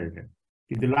অ্যাক্সেলারেটেড,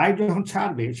 কিন্তু লাইট যখন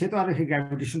ছাড়বে সে তো আর সেই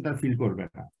গ্র্যাভিটেশনটা ফিল করবে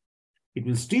না। It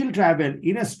will still travel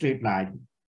in a straight line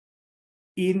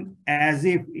in as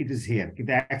if it is here,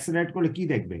 কিন্তু অ্যাক্সেলারেট করলে কি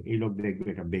দেখবে? এই লোক দেখবে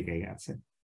এটা বেঁকে গেছে।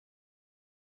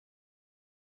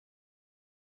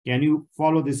 Can you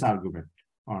follow this argument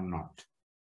or not?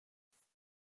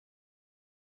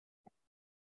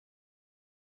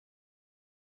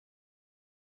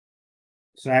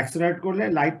 So accelerate করলে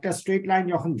লাইটটা স্ট্রেট লাইন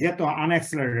যখন যেত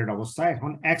আনঅ্যাক্সেলারেটেড অবস্থায়,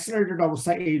 এখন অ্যাক্সেলারেটেড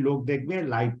অবস্থায় এই লোক দেখবে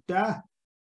লাইটটা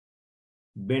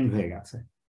বেন্ড হয়ে গেছে।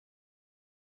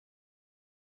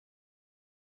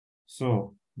 So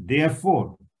therefore,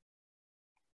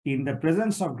 in the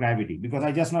presence of gravity, because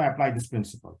I just now applied this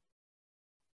principle,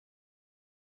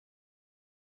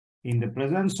 in the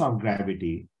presence of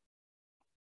gravity,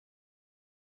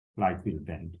 light will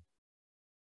bend.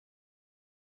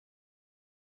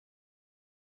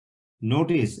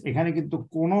 Notice এখানে কিন্তু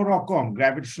কোন রকম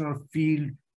গ্র্যাভিটেশনাল ফিল্ড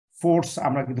ফোর্স,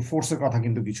 আমরা কিন্তু ফোর্সের কথা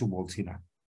কিন্তু কিছু বলছি না,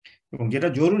 এবং যেটা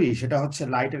জরুরি সেটা হচ্ছে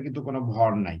লাইটের কিন্তু কোনো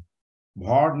ভর নাই।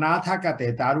 ভর না থাকাতে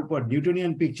তার উপর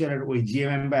নিউটনিয়ান পিকচারের ওই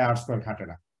gm/r² খাটে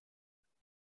না।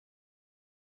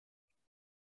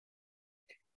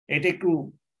 এটা একটু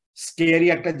স্কেরি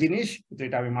একটা জিনিস, কিন্তু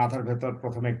এটা আমি মাথার ভেতর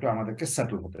প্রথমে একটু আমাদেরকে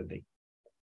সেটল হতে দেই।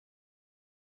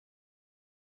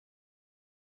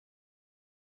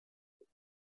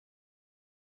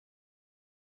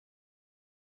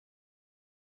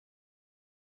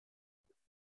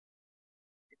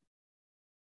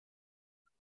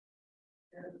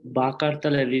 বাঁকার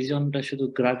তাহলে রিজনটা শুধু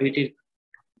গ্রাভিটির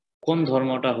কোন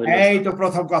ধর্মটা হইল? এই তো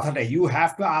প্রথম কথাটা, you have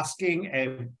to asking a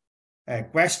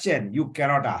question you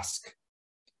cannot ask.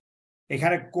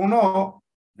 এখানে কোনো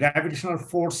গ্র্যাভিটেশনাল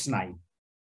ফোর্স নাই,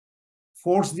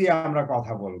 ফোর্স দিয়ে আমরা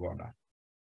কথা বলবো না,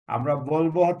 আমরা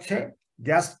বলবো হচ্ছে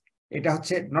জাস্ট, এটা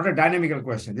হচ্ছে not a dynamical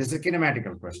question, this is a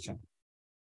কিনেম্যাটিক্যাল question.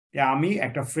 আমি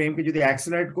একটা ফ্রেমকে যদি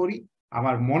অ্যাক্সেলারেট করি,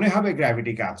 আমার মনে হবে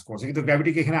গ্র্যাভিটি কাজ করছে, কিন্তু গ্র্যাভিটি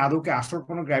এখানে আদৌকে আসল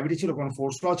কোনো গ্র্যাভিটি ছিল, কোনো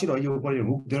ফোর্স ল ছিল? ওই যে উপরে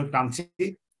হুক ধরে টানছি,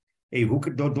 এই হুক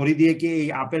দড়ি দিয়ে কি এই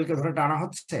আপেলকে ধরে টানা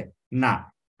হচ্ছে? না,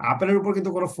 আপেলের উপর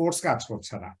কিন্তু কোনো ফোর্স কাজ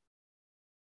করছে না,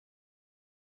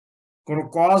 কোনো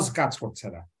কজ কাজ করছে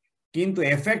না, কিন্তু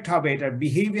এফেক্ট হবে, এটার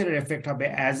বিহেভিয়ারের এফেক্ট হবে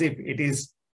as if it is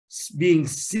being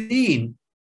scene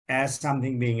as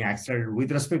something being accelerated with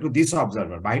respect to this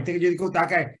observer. বাহির থেকে যদি কেউ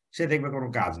তাকায় সে দেখবে কোনো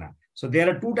কাজ না। So there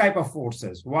are two type of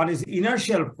forces. One is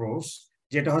inertial force,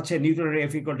 যেটা হচ্ছে নিউটনের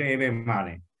F = mv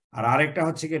মানে, আর আরেকটা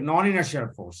হচ্ছে কি নন ইনার্শিয়াল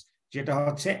ফোর্স, যেটা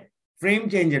হচ্ছে ফ্রেম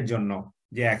চেঞ্জের জন্য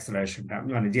যে অ্যাক্সেলারেশনটা,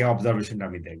 মানে যে অবজারভেশনটা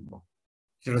আমি দেখবো,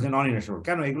 সেটা হচ্ছে নন ইনার্শিয়াল।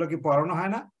 কেন এগুলো কি পড়ানো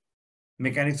হয় না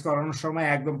মেকানিক্স করানোর সময়?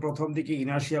 একদম প্রথম দিকে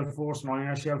ইনার্শিয়াল ফোর্স, নন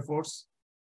ইনার্শিয়াল ফোর্স,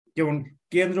 যেমন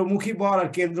কেন্দ্রমুখী বল আর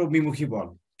কেন্দ্র বিমুখী বল।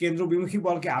 কেন্দ্র বিমুখী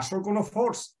বলকে আসল কোন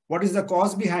force? What is the cause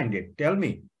behind it? Tell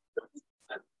me.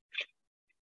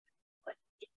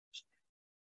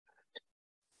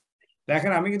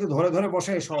 দেখেন আমি কিন্তু ধরে ধরে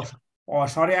বসে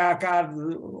সরে আকার,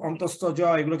 অন্তস্থ জ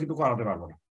এগুলো কিন্তু করাতে পারবো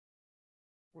না,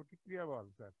 প্রতিক্রিয়া বল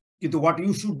স্যার। কিন্তু হোয়াট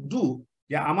ইউ শুড ডু,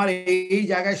 যে আমার এই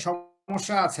জায়গায়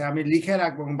সমস্যা আছে, আমি লিখে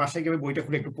রাখবো এবং বাসায় গিয়ে বইটা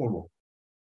খুলে একটু পড়বো।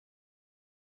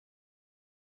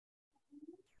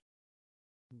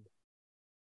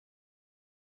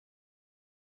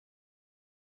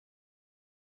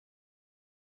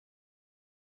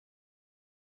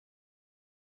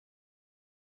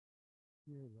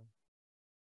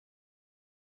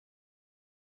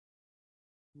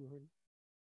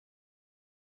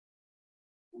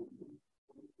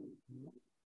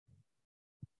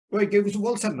 ওই কেউ কিছু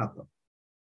বলছেন না তো?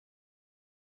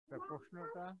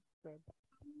 প্রশ্নটা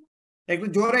একটু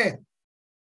জোরে।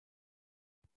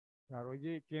 আর ওই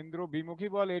যে কেন্দ্র বিমুখী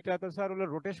বল, এটা তো স্যার হলো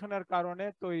রোটেশনের কারণে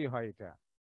তৈরি হয়।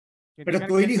 এটা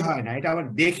তৈরি হয় না, এটা আবার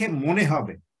দেখে মনে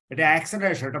হবে এটা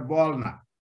অ্যাক্সেলারেশন, এটা বল না,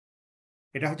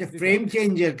 এটা হচ্ছে ফ্রেম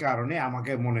চেঞ্জের কারণে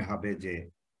আমাকে মনে হবে যে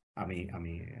আমি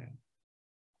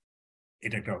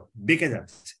এটা একটা বেঁকে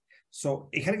যাচ্ছে। সো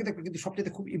এখানে কিন্তু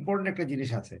সবচেয়ে খুব ইম্পর্টেন্ট একটা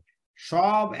জিনিস আছে,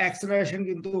 সব অ্যাক্সেলারেশন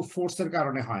কিন্তু ফোর্সের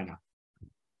কারণে হয় না।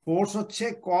 ফোর্স হচ্ছে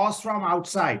কজ ফ্রম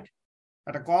আউটসাইড,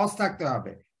 একটা কজ থাকতে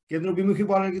হবে। কেন্দ্র বিমুখী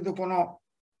বলের কিন্তু কোনো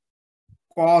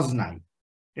কজ নাই,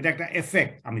 এটা একটা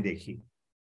এফেক্ট আমি দেখি।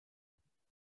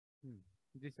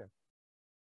 জি স্যার।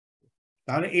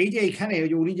 তাহলে এই যে এইখানে ওই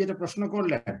যে উনি যেটা প্রশ্ন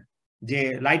করলেন যে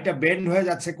লাইটটা বেন্ড হয়ে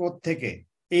যাচ্ছে কোথ থেকে,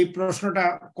 এই প্রশ্নটা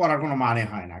করার কোনো মানে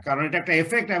হয় না, কারণ এটা একটা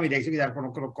এফেক্ট আমি দেখছি, যার কোনো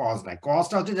কোনো কজ নাই।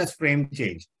 কজটা হচ্ছে জাস্ট ফ্রেম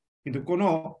চেঞ্জ, কিন্তু কোনো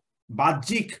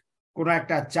বাহ্যিক কোনো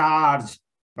একটা চার্জ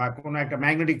বা কোনো একটা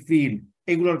ম্যাগনেটিক ফিল্ড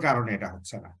এগুলোর কারণে এটা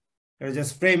হচ্ছে না, এটা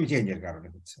জাস্ট ফ্রেম চেঞ্জের কারণে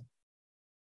হচ্ছে।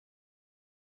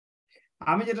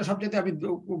 আমি যেটা সবচেয়ে আমি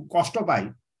কষ্ট পাই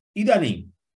ইদানিং,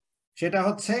 সেটা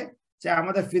হচ্ছে যে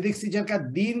আমাদের ফিজিক্স টিচারকে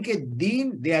দিনকে দিন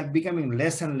দে আর becoming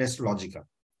less and less logical.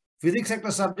 Physics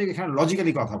একটা সাবজেক্ট, এখানে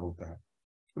লজিক্যালি কথা বলতে হয়,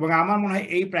 এবং আমার মনে হয়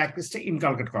এই প্র্যাকটিসটা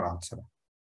ইনকালকেট করা হচ্ছে না।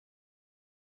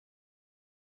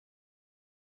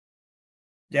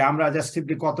 যে আমরা জাস্ট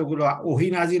সিম্পলি কতগুলো ওহী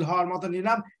নাজিল হওয়ার মতো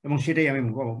নিলাম এবং সেটাই আমি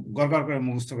গড়গড় করে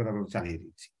মুখস্থ করে চালিয়ে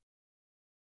দিচ্ছি।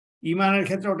 ইমানের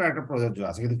ক্ষেত্রে ওটা একটা প্রযোজ্য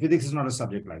আছে, কিন্তু physics is not a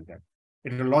subject like that.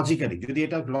 এটা লজিক্যালি, যদি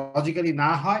এটা লজিক্যালি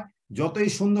না হয়, যতই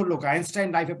সুন্দর লোক, আইনস্টাইন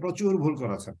লাইফে প্রচুর ভুল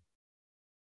করেছেন,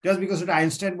 জাস্ট বিকজ এটা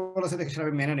আইনস্টাইন বলেছে দেখে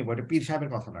সেটা মেনে নেবো, এটা পীর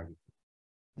সাহেবের কথা লাগে।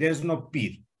 দেয়ার ইজ নো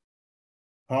পীর।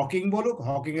 হকিং বলুক,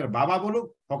 হকিং এর বাবা বলুক,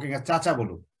 হকিং এর চাচা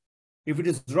বলুক, if it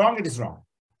is wrong, it is wrong.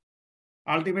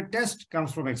 Ultimate test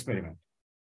comes from experiment.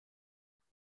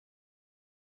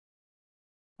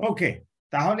 ওকে,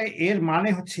 তাহলে এর মানে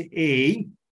হচ্ছে এই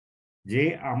যে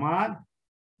আমার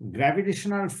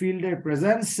গ্র্যাভিটেশনাল ফিল্ডের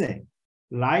প্রেজেন্সে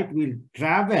light will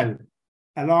travel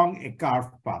along a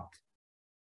curved path.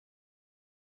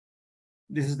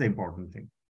 This is the important thing.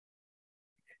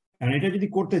 And এটা যদি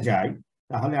করতে যাই,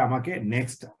 তাহলে আমাকে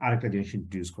নেক্সট আরেকটা জিনিস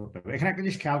ইন্ট্রোডিউস করতে হবে। এখানে একটা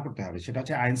জিনিস খেয়াল করতে হবে, সেটা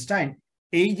হচ্ছে আইনস্টাইন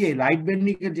এই যে লাইট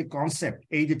বেন্ডিং এর যে কনসেপ্ট,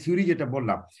 এই যে থিওরি যেটা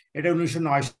বললাম, এটা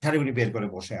 1909 সালে উনি বের করে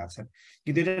বসে আছেন,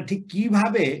 কিন্তু এটা ঠিক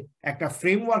কিভাবে একটা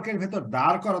ফ্রেমওয়ার্কের ভেতর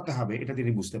দাঁড় করাতে হবে এটা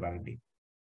তিনি বুঝতে পারেননি,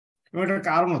 এবং এটার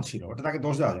কারণও ছিল, ওটা তাকে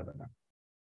দোষ দেওয়া যাবে না।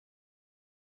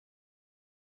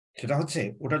 সেটা হচ্ছে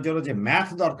ওটার জন্য যে ম্যাথ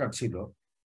দরকার ছিল,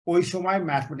 ওই সময়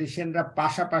ম্যাথমেটিশিয়ানরা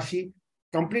পাশাপাশি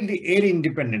কমপ্লিটলি এর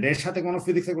ইন্ডিপেন্ডেন্ট, এর সাথে কোনো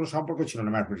ফিজিক্সের কোনো সম্পর্ক ছিল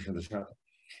না ম্যাথমেটিশিয়ানদের সাথে।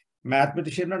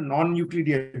 ম্যাথমেটিশিয়ানরা নন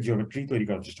ইউক্লিডিয়ান জিওমেট্রি তৈরি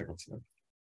করার চেষ্টা করছিলেন,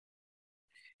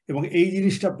 এবং এই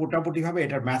জিনিসটা মোটামুটি ভাবে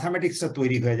এটার ম্যাথামেটিক্সটা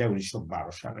তৈরি হয়ে যায়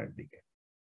 1912 সালের দিকে।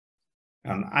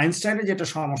 কারণ আইনস্টাইনের যেটা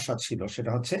সমস্যা ছিল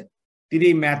সেটা হচ্ছে তিনি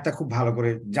এই ম্যাথটা খুব ভালো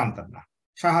করে জানতেন না,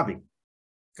 স্বাভাবিক,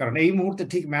 কারণ এই মুহূর্তে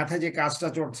ঠিক ম্যাথে যে কাজটা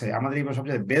চলছে, আমাদের এই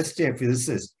সবচেয়ে বেস্ট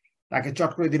ফিজিসিস্ট তাকে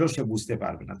চট করে দিলেও সে বুঝতে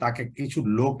পারবে না, তাকে কিছু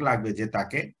লোক লাগবে যে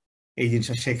তাকে এই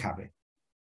জিনিসটা শেখাবে।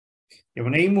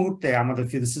 এবং এই মুহূর্তে আমাদের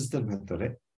ফিজিসিস্টদের ভেতরে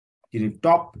যিনি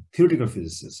টপ থিওরিটিক্যাল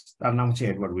ফিজিসিস্ট, তার নাম হচ্ছে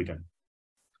এডওয়ার্ড উইটন,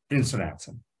 প্রিন্সটনে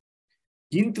আছেন।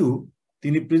 কিন্তু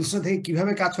তিনি প্রিন্সটন থেকে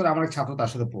কিভাবে কাজ করে, আমার এক ছাত্র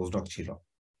তার সাথে পোস্টডক ছিল।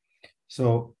 সো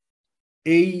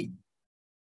এই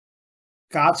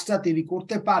কাজটা তিনি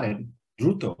করতে পারেন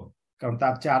দ্রুত, কারণ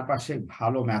তার চারপাশে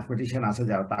ভালো ম্যাথমেটিশিয়ান আছে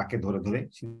যারা তাকে ধরে ধরে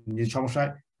যে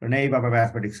সমস্যায়, নেই বাবা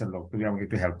ম্যাথমেটিক্স এর লোক, তুমি আমাকে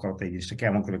একটু হেল্প করো, এই জিনিসটা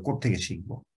কেমন করে কোত্থেকে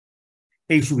শিখবো,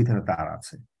 এই সুবিধাটা তার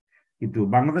আছে। কিন্তু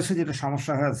বাংলাদেশে যেটা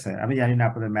সমস্যা হয়েছে, আমি জানি না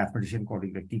আপনাদের ম্যাথমেটিশিয়ান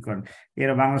কলিগরা কি করেন,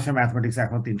 এরা বাংলাদেশের ম্যাথমেটিক্স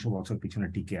এখন 300 বছর পিছনে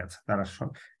টিকে আছে, তারা সব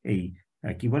এই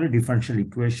কি বলে ডিফারেন্সিয়াল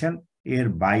ইকুয়েশন এর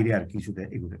বাইরে আর কিছুতে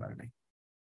এগোতে পারে নাই।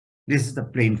 This is the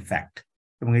plane fact,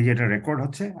 এবং এই যে এটা রেকর্ড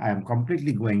হচ্ছে, I am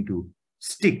completely going to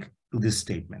stick to this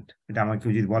statement. এটা আমাকে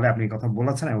কেউ যদি বলে আপনি কথা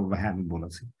বলেছেন, এবং হ্যাঁ আমি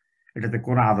বলেছি, এটাতে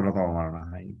কোনো আদালত অবমাননা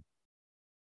হয়নি,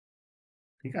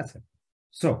 ঠিক আছে?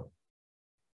 সো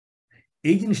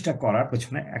এই জিনিসটা করার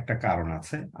পেছনে একটা কারণ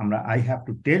আছে, আমরা I have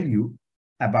to tell you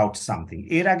about something.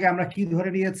 এর আগে আমরা কি ধরে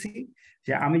নিয়েছি,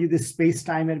 যে আমি যদি স্পেস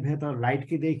টাইমের ভেতর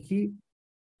লাইটকে দেখি,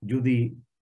 যদি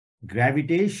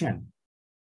গ্র্যাভিটেশন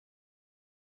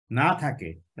না থাকে,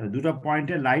 দুটো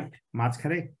পয়েন্টের লাইট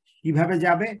মাঝখানে কিভাবে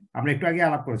যাবে আমরা একটু আগে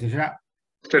আলাপ করেছি, সেটা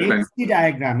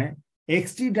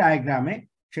এক্সটি ডায়াগ্রামে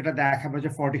সেটা দেখাবে যে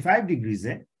 45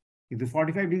 ডিগ্রিজে, কিন্তু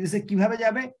 45 ডিগ্রিজে কিভাবে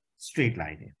যাবে, স্ট্রেট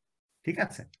লাইনে, ঠিক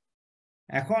আছে?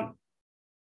 এখন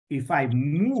if I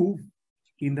move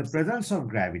in the presence of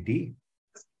gravity,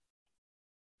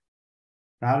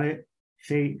 তাহলে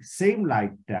সেই সেম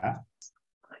লাইটটা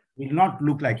will not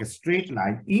look like a straight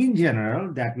line. In general,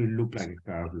 that will look like a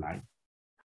curved line.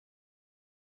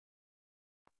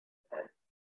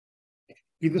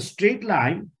 কিন্তু straight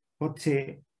line হচ্ছে,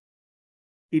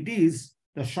 it is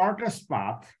the shortest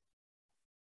path.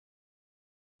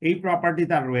 এই property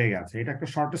তার রয়ে গেছে, এটা একটা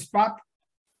shortest path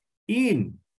in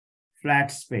flat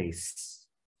space.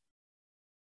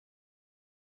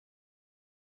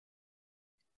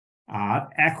 আর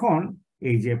এখন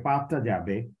এই যে পাথটা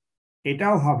যাবে,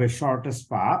 এটাও হবে shortest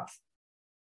path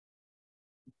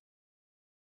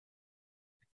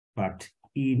but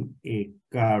in a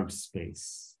curved space.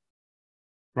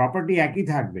 Property একই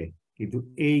থাকবে কিন্তু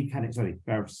এইখানে sorry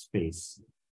curved space.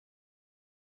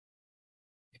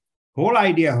 Whole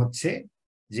idea হচ্ছে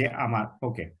যে আমার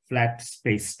ওকে flat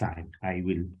space time. I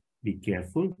will be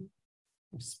careful.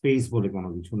 Space বলে কোনো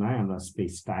কিছু নাই, আমরা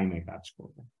space time এ কাজ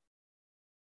করব।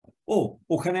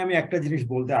 ওখানে আমি একটা জিনিস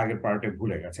বলতে আগের পার্টে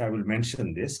ভুলে গেছি। I will mention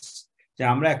this যে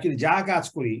আমরা অ্যাকচুয়ালি যা কাজ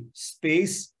করি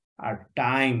স্পেস আর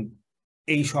টাইম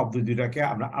এই শব্দ দুটাকে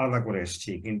আমরা আলাদা করে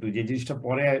এসেছি, কিন্তু যে জিনিসটা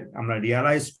পরে আমরা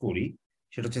রিয়ালাইজ করি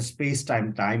সেটা হচ্ছে স্পেস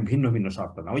টাইম ভিন্ন ভিন্ন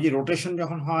শব্দ না। ওই যে রোটেশন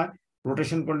যখন হয়,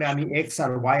 রোটেশন করলে আমি এক্স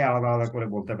আর ওয়াই আলাদা আলাদা করে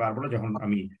বলতে পারবো না। যখন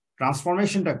আমি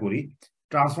ট্রান্সফরমেশনটা করি,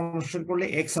 ট্রান্সফরমেশন করলে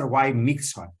এক্স আর ওয়াই মিক্স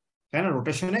হয়, তাই না?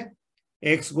 রোটেশনে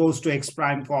x goes to x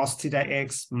prime cos theta x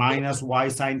minus y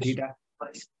sin theta.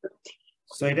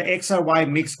 So এটা x আর y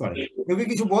মিক্স করে। কেউ কি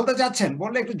কিছু বলতে চাচ্ছেন?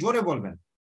 বললে একটু জোরে বলবেন।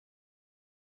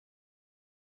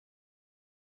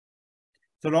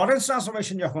 তো লরেন্স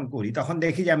ট্রান্সফরমেশন যখন করি তখন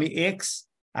দেখি যে আমি x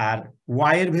আর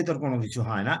y এর ভেতর কোনো কিছু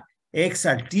হয় না, x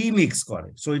আর t মিক্স করে।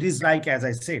 So it is like, as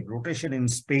I said, rotation in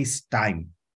space time.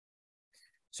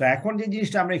 So এখন যে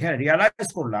জিনিসটা আমরা এখানে রিয়ালাইজ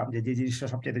করলাম যে জিনিসটা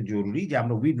সবচেয়ে জরুরি, যে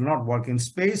আমরা we do not work in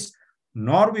space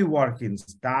nor we work in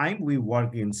time, we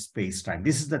work in space time.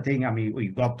 This is the thing আমি ওই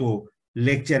গত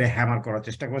লেকচারে হ্যামার করার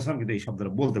চেষ্টা করেছিলাম, কিন্তু এই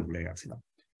শব্দটা বলতে ভুলে গেছিলাম।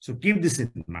 So keep this in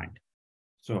mind.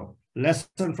 So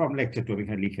lesson from lecture 2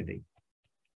 এখানে লিখে দেই।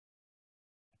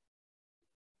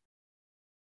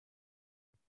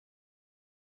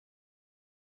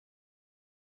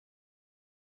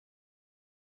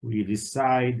 We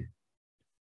reside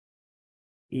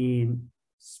in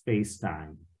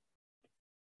space-time,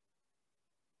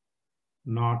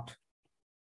 not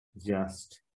just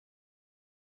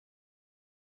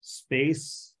space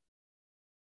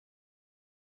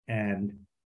and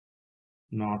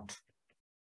not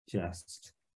just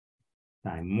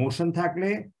time. Motion থাকলে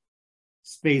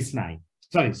space নাই,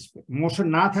 সরি মোশন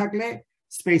না থাকলে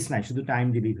স্পেস নাই, শুধু টাইম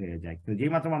ডিলিভ হয়ে যায়। কিন্তু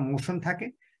যেই মাত্র আমার মোশন থাকে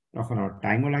তখন আমার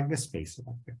টাইমও লাগবে, স্পেসও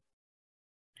লাগবে।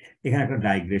 এখানে একটা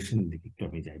ডাইগ্রেশন দিকে একটু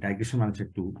আমি যাই। ডাইগ্রেশন মানে হচ্ছে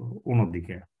একটু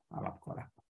অন্যদিকে আলাপ করা।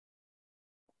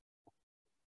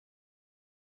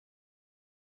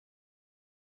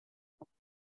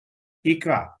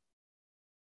 ইকরা,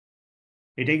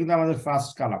 এটাই কিন্তু আমাদের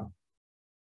ফার্স্ট কালাম,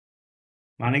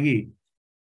 মানে কি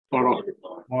পড়ো।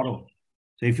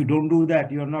 So if you don't do that,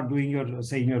 you are not doing your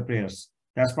saying your prayers.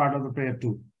 That's part of the prayer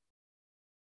too.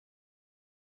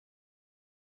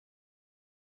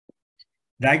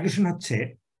 Digression হচ্ছে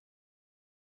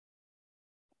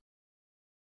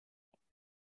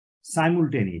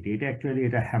simultaneity. এটা অ্যাকচুয়ালি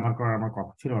এটা হ্যামার করার আমার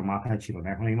কথা ছিল, আমার মাথায় ছিল না,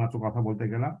 এখন এইমাত্র কথা বলতে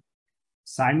গেলাম।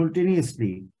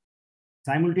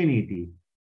 Simultaneity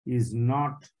is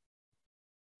not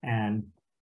an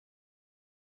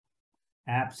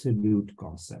absolute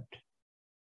concept.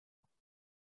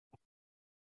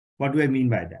 What do I mean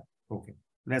by that? Okay,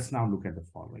 let's now look at the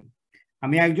following.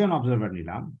 আমি একজন অবজারভার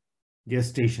নিলাম যে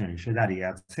স্টেশনে সে দাঁড়িয়ে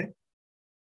আছে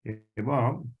এবং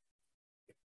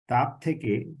তার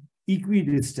থেকে ইকুই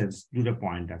ডিস্টেন্স দুটো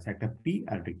পয়েন্ট আছে, একটা পি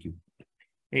আর একটা কিউ।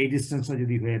 এই ডিস্টেন্সটা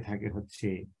যদি হয়ে থাকে হচ্ছে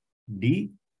ডি,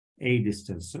 এই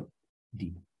ডিস্টেন্সও ডি,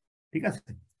 ঠিক আছে?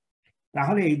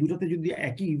 তাহলে এই দুটোতে যদি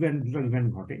একই দুটো ইভেন্ট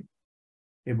ঘটে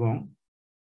এবং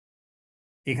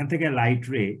এখান থেকে লাইট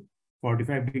রে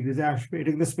 45 ডিগ্রিজে আসবে, এটা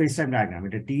কিন্তু স্পেস টাইম ডায়াগ্রাম,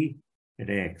 এটা টি,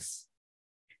 এটা এক্স,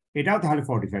 এটাও তাহলে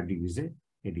 45 ডিগ্রিজে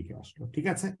এদিকে আসলো, ঠিক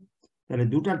আছে? তাহলে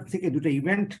দুটার থেকে দুটো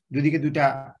ইভেন্ট, দুদিকে দুটা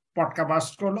পটকা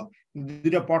বাস্ট করলো,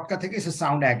 দুটা পটকা থেকে সে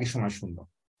সাউন্ড একই সময় শুনলো,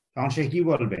 তখন সে কি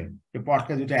বলবে যে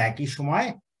পটকা দুটো একই সময়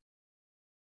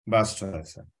বাস্ট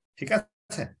হয়েছে, ঠিক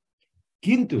আছে?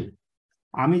 কিন্তু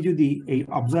আমি যদি এই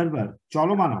অবজারভার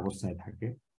চলমান অবস্থায় থাকে,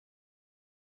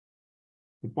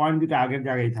 পয়েন্ট দুটো আগের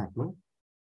জায়গায় থাকলো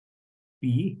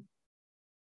পি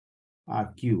আর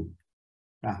কিউ,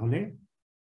 তাহলে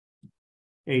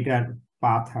এইটার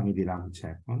পাথ আমি দিলাম হচ্ছে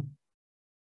এখন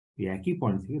একই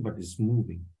পয়েন্ট থেকে, but it's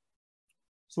moving.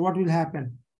 So what will happen?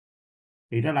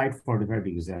 এটা লাইট 45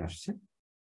 ডিগ্রিজে আসছে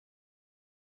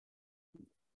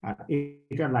আর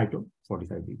এটা লাইটও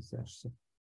 45 ডিগ্রিজে আসছে,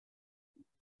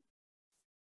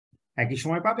 একই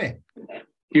সময় পাবে?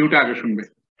 কিউটা আগে শুনবে,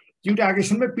 কিউটা আগে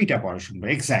শুনবে, পিটা পরে শুনবে।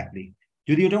 এক্স্যাক্টলি।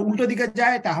 যদি ওটা উল্টো দিকে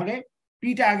যায় তাহলে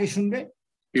পিটা আগে শুনবে,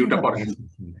 কিউটা পরে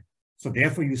শুনবে। সো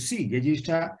দেয়ারফর ইউ সি যে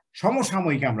জিনিসটা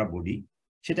সমসাময়িক আমরা বলি,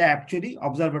 সেটা actually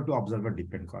observer two observer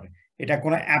depend করে, এটা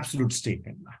কোনো অ্যাবসলিউট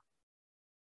স্টেটমেন্ট না।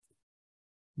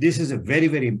 This is a very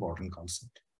very important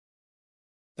concept.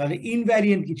 তাহলে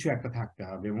ইনভ্যারিয়েন্ট কিছু একটা থাকতে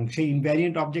হবে, এবং সেই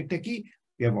ইনভ্যারিয়েন্ট অবজেক্টটা কি?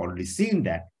 We have already scene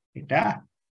that. এটা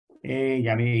এই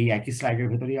আমি এই একই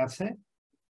স্লাইডের ভেতরেই আছে।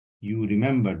 You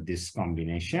remember this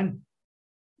combination.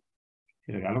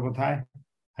 সেটা গেল কোথায়?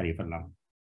 হারিয়ে ফেললাম।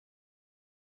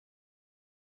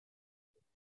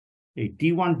 এই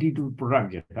T1 T2 প্রোডাক্ট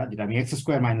যেটা আমি x² -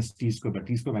 t² বা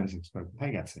t² - x²,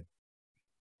 কোথায় গেছে?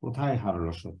 কোথায়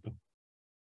হারালো সত্য?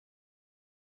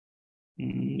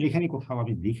 এখানে কোথাও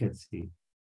আমি লিখেছি।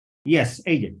 ইয়েস,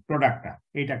 এই যে প্রোডাক্টটা,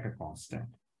 এটা একটা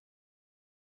constant,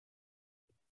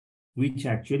 which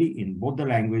actually in both the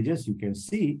languages you can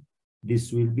see this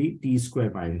will be t²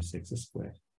 -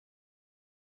 x².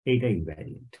 এইটা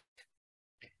ইনভ্যারিয়েন্ট।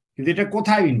 কিন্তু এটা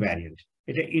কোথায় ইনভ্যারিয়েন্ট?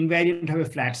 এটা ইনভ্যারিয়েন্ট হবে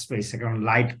ফ্ল্যাট স্পেসে, কারণ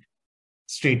লাইট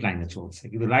স্ট্রেট লাইনে চলছে।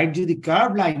 কিন্তু লাইট যদি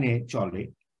কার্ভ লাইনে চলে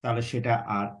তাহলে সেটা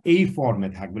আর এই ফর্মে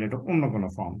থাকবে না, এটা অন্য কোনো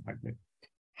ফর্ম থাকবে।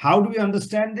 How do you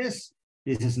understand this?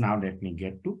 This is now let me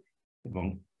gate two. এবং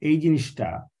এই জিনিসটা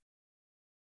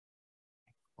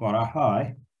করা হয়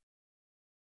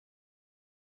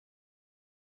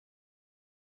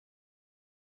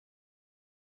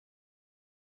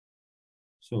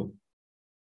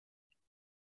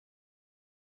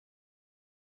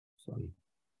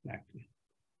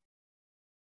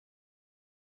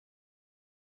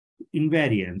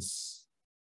invariance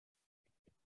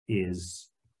is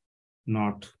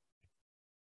not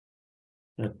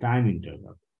the time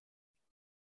interval.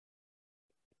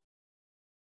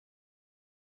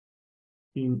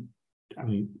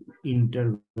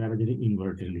 Interval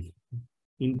invertedly.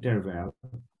 Interval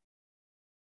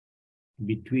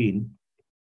between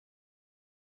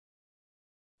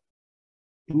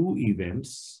two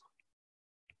events,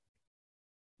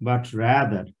 but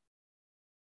rather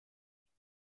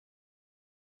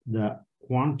the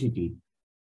quantity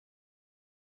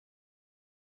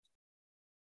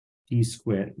t² -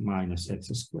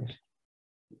 x².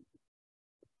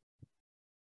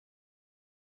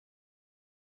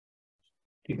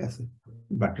 ঠিক আছে?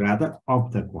 But rather of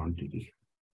the quantity,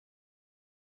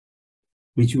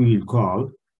 which we will call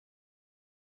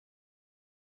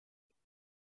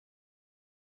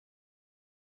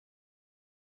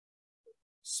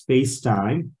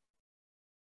space-time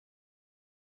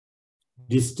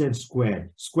distance squared.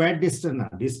 Squared distance না,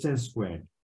 distance squared.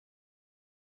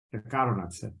 এর কারণ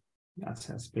আছে।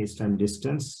 আচ্ছা, space-time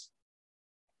distance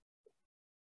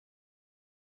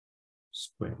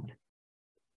squared.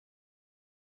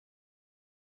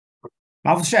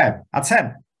 Mahfuz সাহেব আছেন?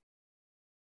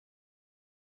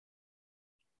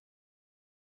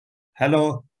 Hello,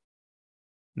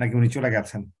 নাকি উনি চলে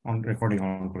গেছেন অন রেকর্ডিং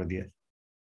অন করে দিয়ে?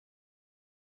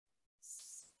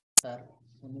 স্যার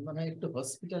উনি মনে হয় একটু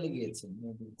হসপিটালে গিয়েছেন।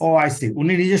 ও আই সি,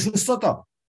 উনি নিজে সুস্থ তো?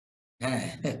 হ্যাঁ।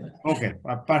 ওকে,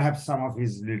 perhaps some of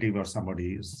his relative or somebody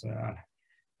is.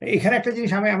 এখানে একটা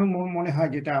জিনিস আমি মনে হয়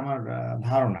যেটা আমার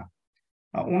ধারণা,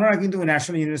 ওনারা কিন্তু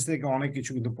ন্যাশনাল ইউনিভার্সিটি থেকে অনেক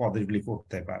কিছু কিন্তু পজিটিভলি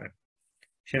করতে পারেন।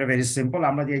 সেটা ভেরি সিম্পল।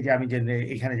 আমরা যে আমি যে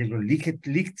এখানে যেগুলো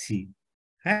লিখছি,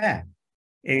 হ্যাঁ,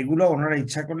 এগুলো ওনারা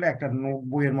ইচ্ছা করলে একটা নোট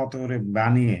বইয়ের মতো করে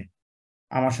বানিয়ে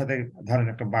আমার সাথে ধরেন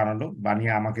একটা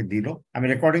বানিয়ে আমাকে দিল। আমি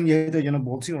রেকর্ডিং যেহেতু এই জন্য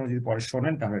বলছি, ওনারা যদি পরে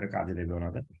শোনেন তাহলে এটা কাজে দেবে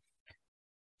ওনাদের।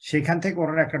 সেখান থেকে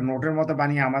ওনারা একটা নোটের মতো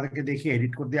বানিয়ে আমাদেরকে দেখিয়ে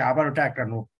এডিট করে দিয়ে আবার ওটা একটা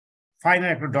নোট, ফাইনাল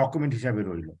একটা ডকুমেন্ট হিসাবে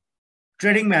রইল,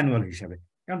 ট্রেডিং ম্যানুয়াল হিসাবে।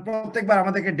 কারণ প্রত্যেকবার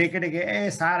আমাদেরকে ডেকে ডেকে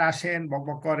স্যার আসেন, বক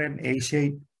করেন, এই সেই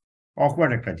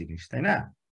অকওয়ার্ড একটা জিনিস, তাই না?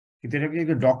 কিন্তু এটা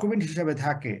যদি ডকুমেন্ট হিসাবে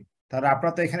থাকে, তাহলে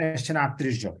আপনারা তো এখানে এসছেন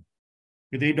 38 জন,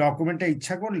 কিন্তু এই ডকুমেন্টটা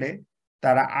ইচ্ছা করলে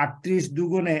তারা 38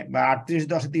 দুগুণে বা 38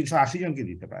 10 380 জনকে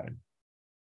দিতে পারেন।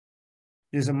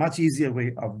 It is a much easier way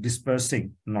of dispersing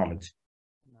knowledge,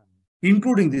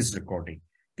 including this recording.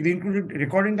 কিন্তু ইনক্লুডিং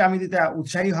রেকর্ডিংটা আমি দিতে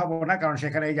উৎসাহী হব না, কারণ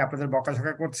সেখানে এই যে আপনাদের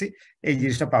বকাঝকা করছি, এই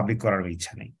জিনিসটা পাবলিক করার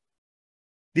ইচ্ছা নেই।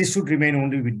 This should remain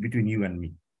only between you and me,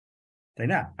 তাই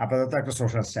না? আপনাদের তো একটা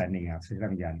সোশ্যাল স্ট্যান্ডিং আছে, সেটা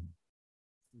আমি জানি।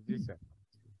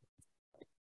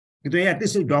 কিন্তু এই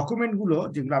অ্যাটলিস্ট এই ডকুমেন্ট গুলো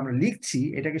যেগুলো আমরা লিখছি,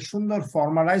 এটাকে সুন্দর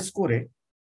ফর্মালাইজ করে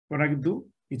ওরা কিন্তু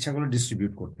ইচ্ছা করে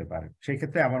ডিস্ট্রিবিউট করতে পারে। সেই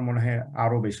ক্ষেত্রে আমার মনে হয়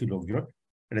আরো বেশি লোকজন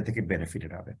এটা থেকে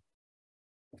বেনিফিটেড হবে।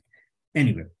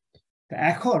 এনিওয়ে,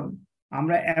 এখন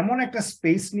আমরা এমন একটা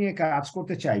স্পেস নিয়ে কাজ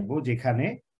করতে চাইবো যেখানে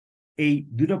এই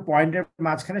দুটো পয়েন্টের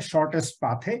মাঝখানে শর্টেস্ট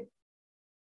পাথে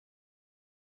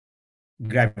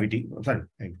গ্র্যাভিটি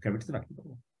তো রাখতে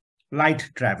পারবো, লাইট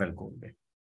ট্রাভেল করবে।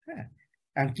 হ্যাঁ,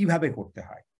 কিভাবে করতে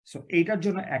হয়? সো এইটার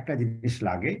জন্য একটা জিনিস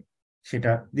লাগে,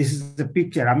 সেটা দিস ইজ দ্য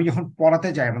পিকচার। আমি যখন পড়াতে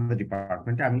যাই আমাদের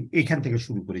ডিপার্টমেন্টে, আমি এখান থেকে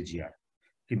শুরু করি জিআর,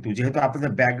 কিন্তু যেহেতু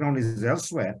আপনাদের ব্যাকগ্রাউন্ড ইজ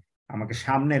এলসওয়্যার, আমাকে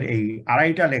সামনের এই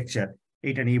 2.5টা লেকচার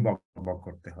এইটা নিয়ে বক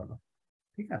করতে হলো।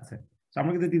 ঠিক আছে,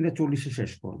 আমরা কিন্তু 3:40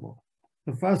 শেষ করবো।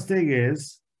 The first thing is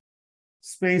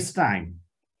space time.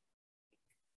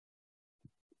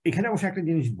 এখানে অবশ্য একটা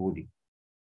জিনিস বলি,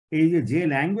 এই যে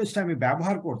ল্যাঙ্গুয়েজটা আমি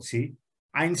ব্যবহার করছি,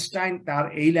 আইনস্টাইন তার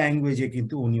এই ল্যাঙ্গুয়েজে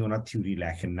কিন্তু উনি ওনার থিওরি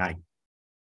লেখেন নাই।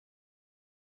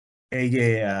 এই যে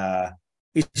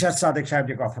ইরশাদ সাদেক সাহেব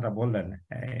যে কথাটা বললেন,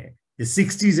 যে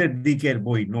 60s এর দিকের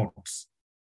বই নোটস,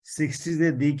 60s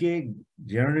এর দিকে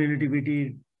জেনারেল রিলেটিভিটির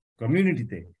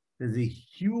কমিউনিটিতে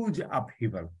হিউজ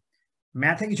আপহিভাল,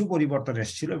 ম্যাথে কিছু পরিবর্তন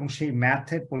এসেছিল এবং সেই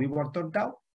ম্যাথের পরিবর্তনটাও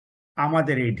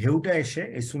আমাদের এই ঢেউটা এসে,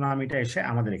 এই সুনামিটা এসে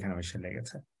আমাদের এখানে এসে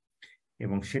লেগেছে।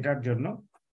 এবং সেটার জন্য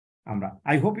আমরা,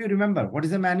 I hope you remember what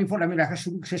is the manifold. আমি লেখা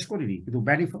শেষ করিনি, কিন্তু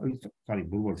সরি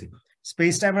ভুল বলছি,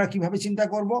 স্পেস টাইম আমরা কিভাবে চিন্তা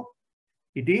করব?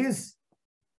 It is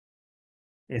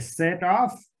a set of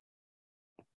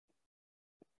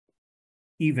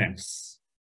events.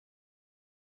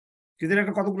 কিন্তু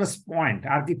একটা কতগুলো পয়েন্ট,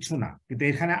 আর কিছু না, কিন্তু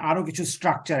এখানে আরো কিছু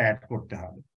স্ট্রাকচার অ্যাড করতে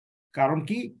হবে। কারণ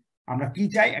কি, আমরা কি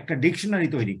চাই? একটা ডিকশনারি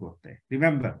তৈরি করতে।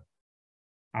 রিমেম্বার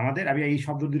আমাদের, আমি এই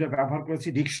শব্দ দুটো ব্যবহার করেছি,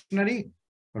 dictionary,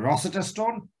 রসেটা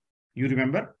stone, you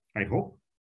remember I hope.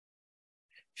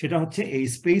 সেটা হচ্ছে এই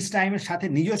স্পেস টাইমের সাথে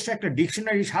নিজস্ব একটা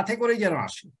ডিকশনারি সাথে করেই যেন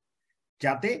আসে,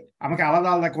 যাতে আমাকে আলাদা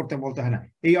আলাদা করতে বলতে হয় না।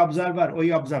 এই অবজারভার, ওই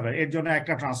অবজারভার, এর জন্য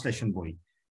একটা ট্রান্সলেশন বই,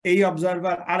 এই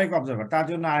অবজারভার আরেক অবজারভার, তার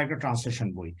জন্য আরেকটা ট্রান্সলেশন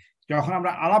বই। যখন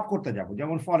আমরা আলাপ করতে যাব,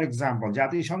 যেমন ফর এক্সাম্পল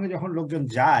জাতিসংঘে যখন লোকজন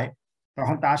যায়,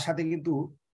 তখন তার সাথে কিন্তু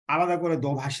আলাদা করে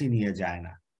দোভাষী নিয়ে যায়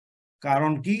না।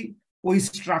 কারণ কি, ওই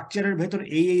স্ট্রাকচারের ভেতর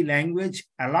এই language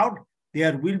allowed,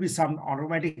 there will be some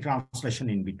automatic translation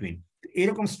in between.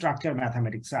 এরকম স্ট্রাকচার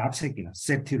ম্যাথামেটিক্সে আছে কিনা,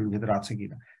 সেট থিওরির ভেতর আছে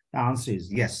কিনা? The answer is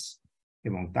yes.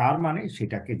 এবং তার মানে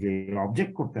সেটাকে যে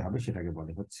অবজেক্ট করতে হবে সেটাকে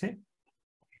বলে হচ্ছে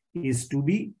is to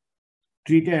be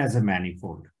treated as a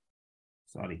manifold.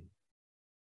 Sorry.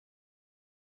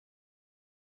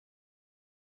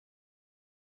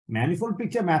 Manifold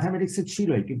picture ম্যাথামেটিক্সে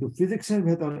ছিলই, কিন্তু ফিজিক্সের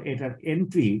ভেতর এটার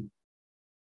এন্ট্রি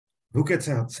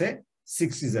ঢুকেছে হচ্ছে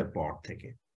 60s এর পর থেকে।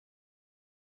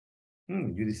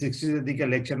 যদি 60s এর দিকে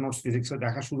লেকচার নোটস ফিজিক্সে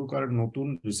দেখা শুরু করেন নতুন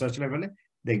রিসার্চ লেভেলে,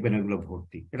 দেখবেন এগুলো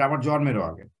ভর্তি। এটা আমার জন্মেরও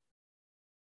আগে।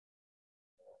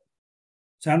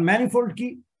 ম্যানিফোল্ড কি?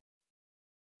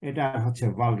 এটা হচ্ছে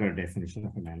ভালগার ডেফিনিশন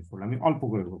অফ ম্যানিফোল্ড। আমি অল্প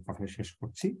করে কথা শেষ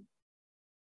করছি।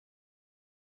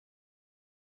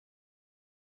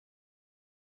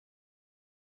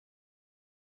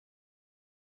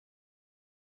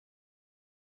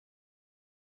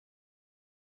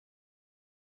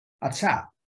 আচ্ছা,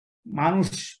 মানুষ,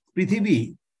 পৃথিবী,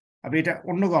 আমি এটা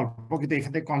অন্য গল্প, কিন্তু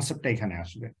এখান থেকে কনসেপ্টটা এখানে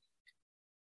আসবে।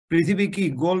 পৃথিবী কি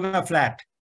গোল না ফ্ল্যাট?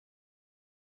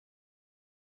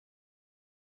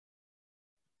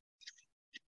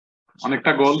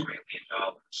 অনেকটা গোল।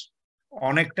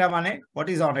 অনেকটা মানে হোয়াট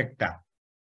ইজ অনেকটা?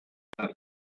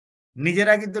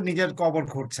 নিজেরা কিন্তু নিজের কবর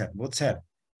খুঁড়ছেন, বুঝছেন?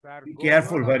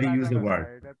 Careful where you use the word.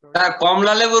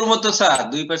 কমলা লেবুর মতো স্যার,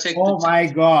 দুই পাশে ও মাই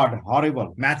গড, হরিবল।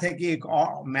 ম্যাথে কি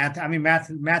আমি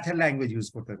ম্যাথের ল্যাঙ্গুয়েজ ইউজ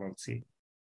করতে বলছি?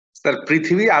 স্যার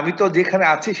পৃথিবী, আমি তো যেখানে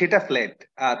আছি সেটা ফ্ল্যাট,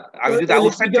 আর আমি যদি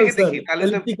আউটসাইড থেকে দেখি তাহলে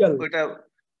তো ওইটা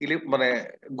মানে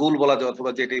গোল বলা যায়,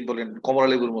 অথবা যেটাই বলেন কমলা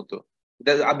লেবুর মতো।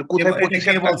 আপনি কোথায়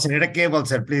বলছেন? এটা কে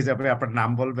বলছেন? প্লিজ আপনি আপনার নাম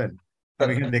বলবেন,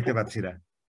 আমি এখানে দেখতে পাচ্ছি না।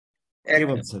 কে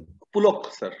বলছেন? পুলক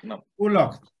স্যার নাম।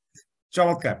 পুলক,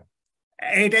 চমৎকার।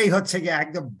 এটাই হচ্ছে কি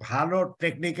একদম ভালো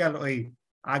টেকনিক্যাল, ওই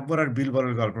আকবর আর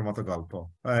বিলবলের গল্পের মতো গল্প।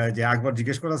 যে আকবর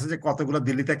জিজ্ঞেস করেছে যে কতগুলো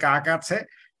দিল্লিতে কাক আছে,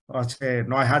 হচ্ছে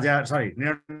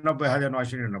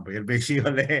 99,999, এর বেশি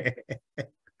হলে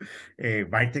এই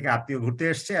বাইরে থেকে আত্মীয় ঘুরতে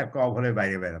এসছে, আর কম হলে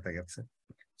বাইরে বেড়াতে গেছে।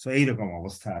 সো এইরকম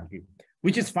অবস্থা আর কি,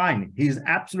 which is fine, he is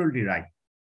absolutely right.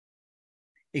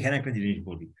 এখানে একটা জিনিস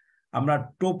বলি, আমরা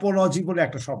টোপোলজি বলে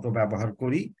একটা শব্দ ব্যবহার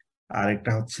করি, আর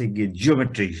একটা হচ্ছে গিয়ে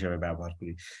জিওমেট্রি হিসেবে ব্যবহার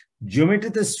করি।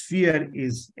 জিওমেট্রিতে স্ফিয়ার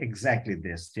ইজ এক্স্যাক্টলি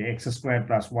দিস, যে x square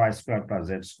plus y square plus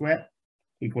z square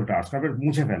equal to r square.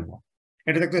 মুছে ফেলবো,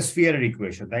 এটা দেখতে স্ফিয়ারের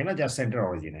ইকুয়েশন, তাই না? যার সেন্টার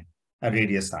অরিজিনে আর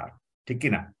রেডিয়াস r, ঠিক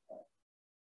কিনা?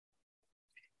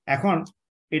 এখন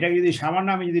এটা যদি সামান্য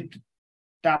আমি যদি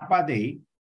টাপা দেই,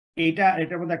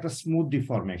 এটার মধ্যে একটা স্মুথ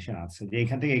ডিফরমেশন আছে, যে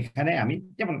এখান থেকে এখানে আমি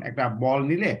যেমন একটা বল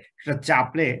নিলে সেটা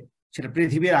চাপলে সেটা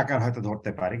পৃথিবীর আকার হয়তো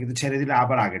ধরতে পারে, কিন্তু ছেড়ে দিলে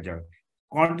আবার আগের যাবে।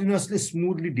 কন্টিনিউয়াসলি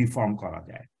স্মুথলি ডিফর্ম করা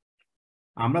যায়।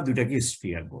 আমরা দুটাকে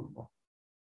স্ফিয়ার বলবো,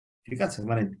 ঠিক আছে?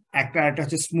 মানে একটা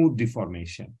হচ্ছে স্মুথ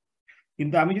ডিফরমেশন।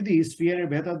 কিন্তু আমি যদি স্ফিয়ারের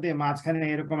ভেতর দিয়ে মাঝখানে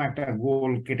এরকম একটা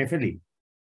গোল কেটে ফেলি,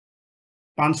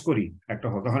 পাঞ্চ করি একটা,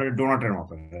 তখন ডোনাটের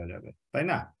মতো হয়ে যাবে, তাই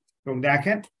না? এবং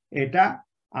দেখেন এটা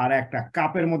আর একটা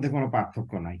কাপের মধ্যে কোনো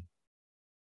পার্থক্য নাই,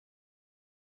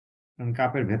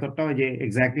 কাপের ভেতরটাও যে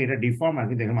এক্স্যাক্টলি এটা ডিফর্ম, আর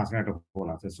কিন্তু মাঝখানে একটা হোল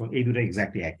আছে। সো এই দুটো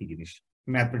এক্স্যাক্টলি একই জিনিস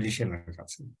ম্যাথমেটিশিয়ানের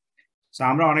কাছে। সো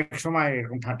আমরা অনেক সময়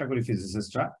এরকম ঠাট্টা করি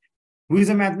ফিজিসিস্টরা, who is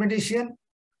a mathematician?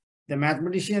 The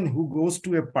mathematician who goes to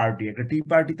A party, একটা টি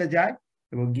পার্টিতে যায়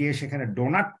এবং গিয়ে সেখানে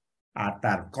ডোনাট আর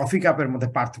তার কফি কাপের মধ্যে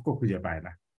পার্থক্য খুঁজে পায়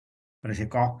না। মানে সে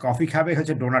কফি খাবে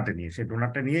হচ্ছে ডোনাটে নিয়ে, সে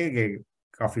ডোনাটটা নিয়ে গিয়ে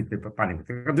কফিতে পানি,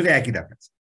 দুটো একই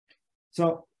দেখাচ্ছে। সো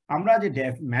আমরা যে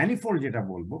ম্যানিফোল্ড যেটা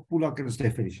বলবো, পুলকেরস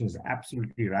ডেফিনিশন ইজ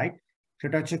অ্যাবসলিউটলি রাইট।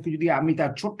 সেটা হচ্ছে কি, যদি আমি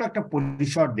তার ছোট্ট একটা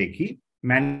পরিসর দেখি,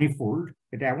 ম্যানিফোল্ড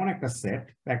এটা এমন একটা সেট,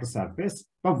 একটা সারফেস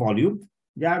বা ভলিউম,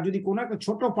 যার যদি কোনো একটা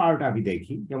ছোট পার্ট আমি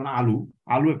দেখি, যেমন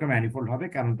আলু একটা ম্যানিফোল্ড হবে,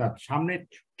 কারণ তার সামনে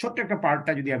ছোট্ট একটা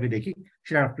পার্টটা যদি আমি দেখি,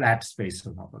 সেটা ফ্ল্যাট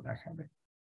স্পেসের মতো দেখাবে।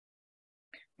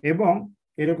 এবং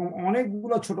এরকম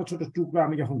অনেকগুলো ছোট ছোট টুকরো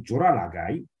আমি যখন জোড়া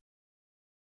লাগাই,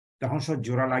 তখন সব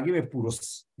জোড়া লাগিয়ে পুরো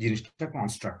জিনিসটা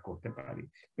কনস্ট্রাক্ট করতে পারি।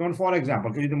 যেমন ফর এক্সাম্পল,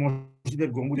 কেউ যদি মসজিদের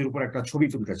গম্বুজের উপর একটা ছবি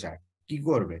তুলতে চায়, কি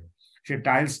করবে? সে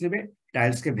টাইলস নেবে,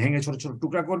 টাইলসকে ভেঙে ছোট ছোট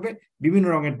টুকরা করবে, বিভিন্ন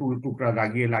রঙের টুকরা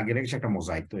লাগিয়ে লাগিয়ে রেখে সে একটা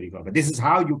মোজাইক তৈরি করবে। This is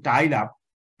how you tile up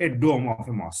A dome of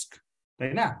এ মস্ক,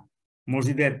 তাই না?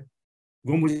 মসজিদের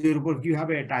গম্বুজের উপর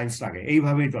কিভাবে টাইলস লাগে,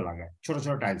 এইভাবেই তো লাগায়, ছোট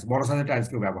ছোট টাইলস। বড় সাইজের টাইলস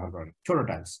কেউ ব্যবহার করে, ছোট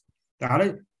টাইলস। তাহলে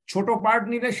ছোট পার্ট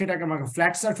নিলে সেটাকে আমাকে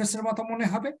ফ্ল্যাট সারফেসের মতো মনে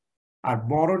হবে, আর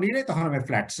বড় নিলে তখন আমি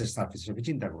ফ্ল্যাট সারফেস হিসেবে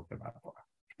চিন্তা করতে পারবো।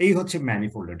 এই হচ্ছে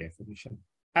ম্যানিফোল্ডের ডেফিনিশন,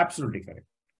 অ্যাবসলিউটলি কারেক্ট।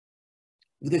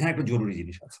 কিন্তু এখানে একটা জরুরি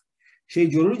জিনিস আছে। সেই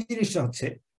জরুরি জিনিসটা হচ্ছে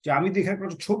যে আমি যদি এখানে একটা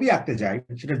ছবি আঁকতে যাই,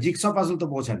 সেটা জিগস পাজল তো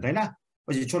বোঝেন, তাই না?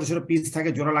 ওই যে ছোট ছোট পিস থাকে,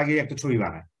 জোড়া লাগিয়ে একটা ছবি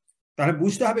বানায়। তাহলে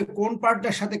বুঝতে হবে কোন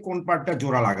পার্টটার সাথে কোন পার্টটা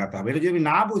জোড়া লাগাতে হবে। এটা যদি আমি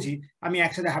না বুঝি, আমি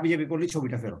একসাথে হাবিজাবি করলে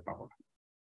ছবিটা ফেরত পাবো না।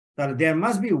 তাহলে there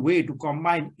must be way to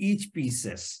combine each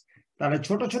pieces. তাহলে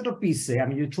ছোট ছোট পিসে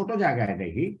আমি যদি ছোট জায়গায়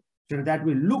দেখি, সেটা that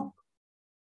will look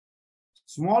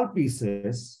small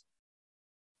pieces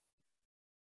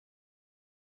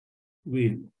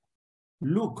will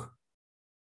look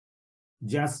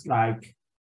just like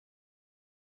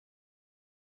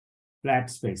flat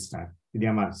space time. যদি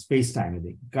আমার স্পেস টাইমে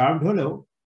দেখি, কার্ভ হলেও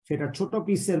সেটা ছোট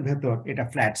পিসের ভেতর এটা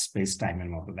ফ্ল্যাট স্পেস টাইমের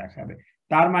মতো দেখাবে।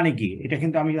 তার মানে কি, এটা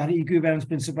কিন্তু আমি ইকুইভ্যালেন্স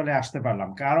প্রিন্সিপালে আসতে পারলাম,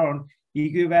 কারণ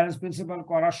ইকুইভ্যালেন্স প্রিন্সিপাল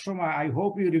করার সময় আই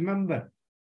হোপ ইউ রিমেম্বার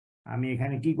আমি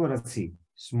এখানে কি করেছি,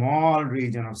 small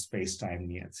reason of speech time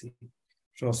নিয়েছি।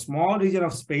 So small reason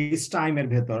of speech টাইমের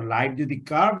ভেতর লাইট যদি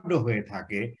কার্ভড হয়ে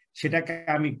থাকে, সেটাকে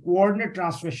আমি কোঅর্ডিনেট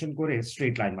ট্রান্সফরমেশন করে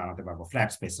স্ট্রেট লাইন বানাতে পারবো ফ্ল্যাট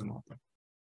স্পেসের মতো।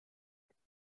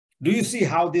 Do you C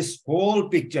how this whole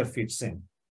picture fits in?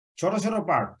 ছোট ছোট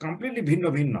পার্ট কমপ্লিটলি ভিন্ন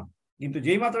ভিন্ন, কিন্তু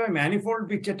যেই মাত্র ম্যানিফোল্ড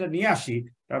পিকচারটা নিয়ে আসি,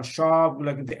 তার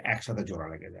সবগুলো কিন্তু একসাথে জোড়া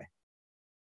লেগে যায়।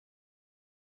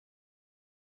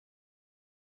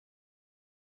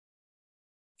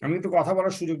 আমি তো কথা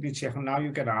বলার সুযোগ দিচ্ছি এখন, now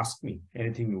you can ask me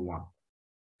anything you want.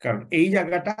 কারণ এই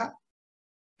জায়গাটা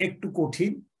একটু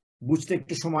কঠিন, বুঝতে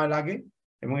একটু সময় লাগে,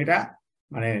 এবং এটা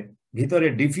মানে ভিতরে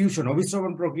ডিফিউশন,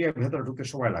 অভিশ্রবণ প্রক্রিয়ার ভেতরে ঢুকতে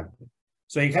সময় লাগবে।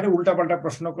 সো এখানে উল্টাপাল্টা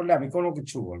প্রশ্ন করলে আমি কোনো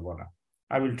কিছু বলবো না,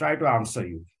 I will try to answer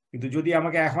you. কিন্তু যদি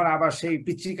আমাকে এখন আবার সেই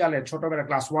পিচ্চিকালে ছোটবেলা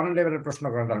ক্লাস 1 লেভেলের প্রশ্ন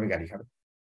করেন, তাহলে আমি গাড়ি খাবো।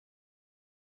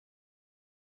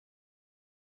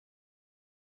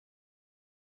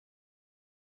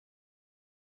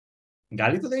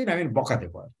 গাড়ি তো দেখি না, আমি বকা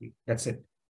দেবো আর কি, দ্যাটস ইট।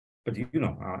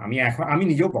 আমি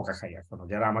নিজেও বকা খাই এখনো,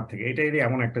 যারা আমার থেকে, এটা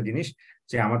এমন একটা জিনিস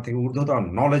যে আমার থেকে ঊর্ধ্বতন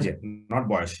নলেজে, নট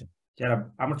বয়সে, যারা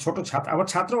আমার ছোট ছাত্র, আমার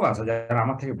ছাত্রও আছে যারা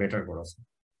আমার থেকে বেটার করেছে,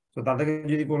 তো তাদেরকে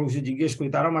যদি কোনো কিছু জিজ্ঞেস করি,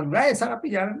 তারাও মানবে স্যার আপনি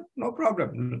জানেন, নো প্রবলেম,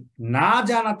 না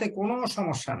জানাতে কোনো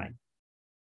সমস্যা নাই।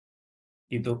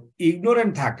 কিন্তু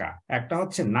ইগনোরেন্ট থাকা একটা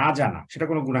হচ্ছে না জানা, সেটা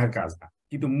কোনো গুনাহের কাজ না,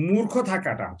 কিন্তু মূর্খ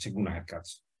থাকাটা হচ্ছে গুনাহের কাজ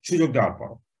সুযোগ দেওয়ার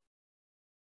পর।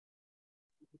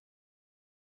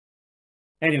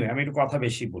 এনিওয়ে, আমি একটু কথা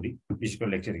বেশি বলি, বিশেষ করে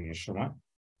লেকচারিং এর সময়,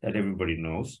 that everybody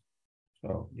knows. So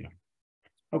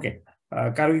okay,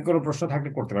 কারো কি কোনো প্রশ্ন থাকলে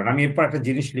করতে পারেন। আমি এরপর একটা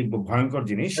জিনিস লিখবো, ভয়ঙ্কর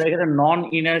জিনিস। এখানে নন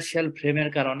ইনার্শিয়াল ফ্রেমের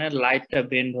কারণে লাইটটা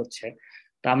বেন্ড হচ্ছে,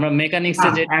 তা আমরা মেকানিক্সে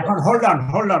যে এখন হোল্ড অন।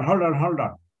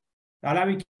 তাহলে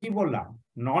আমি কি বললাম,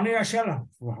 নন ইনার্শিয়াল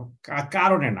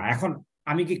কারণে না। এখন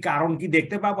আমি কি কারণ কি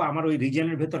দেখতে পাবো? আমার ওই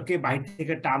রিজনের ভেতর কে বাইরে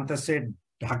থেকে টানতেছে,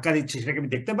 ধাক্কা দিচ্ছে, সেটাকে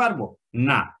আমি দেখতে পারবো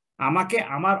না। আমাকে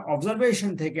আমার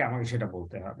অবজারভেশন থেকে আমাকে সেটা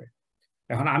বলতে হবে।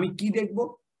 এখন আমি কি দেখব?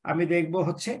 আমি দেখব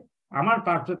হচ্ছে আমার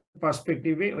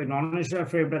পার্সপেক্টিভে ওই নন ইনার্শিয়াল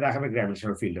ফ্রেমটা দেখাবে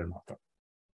গ্র্যাভিটেশনাল ফিল্ডের মতো।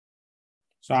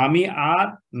 সো আমি আর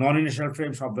নন ইনার্শিয়াল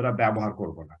ফ্রেম শব্দটা ব্যবহার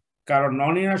করব না, কারণ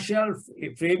নন ইনার্শিয়াল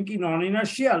ফ্রেম কি নন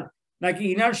ইনার্শিয়াল নাকি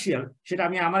ইনার্শিয়াল, সেটা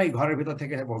আমি আমার এই ঘরের ভেতর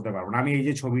থেকে বলতে পারবো না। আমি এই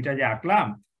যে ছবিটা যে আঁকলাম,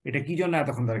 এটা কি জন্য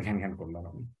এতক্ষণ ধরে ঘ্যান ঘ্যান করলাম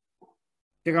আমি,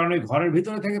 সে কারণে ওই ঘরের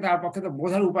ভিতরে থেকে তার পক্ষে তো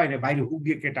বোঝার উপায় নেই বাইরে হুক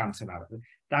দিয়ে কে টানছে না,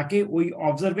 তাকে ওই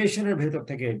অবজারভেশনের ভেতর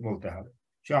থেকে বলতে হবে।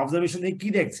 সে অবজারভেশন থেকে কি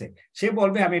দেখছে, সে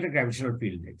বলবে আমি এটা গ্র্যাভিটেশনাল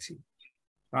ফিল্ড দেখছি।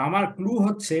 আমার ক্লু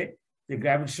হচ্ছে যে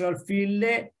গ্র্যাভিটেশনাল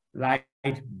ফিল্ডে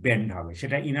লাইট বেন্ড হবে,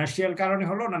 সেটা ইনার্শিয়াল কারণে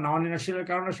হলো না নন ইনার্শিয়াল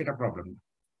কারণে, সেটা প্রবলেম না।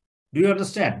 Do you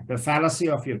understand the fallacy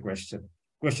of your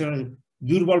কোয়েশ্চেনের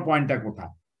দুর্বল পয়েন্টটা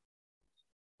কোথায়?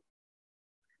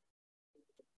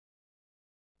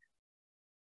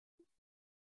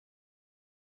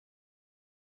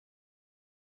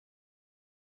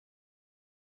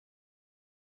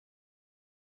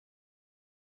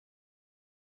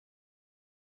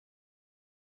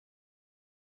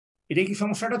 এটাই কি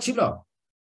সমস্যাটা ছিল?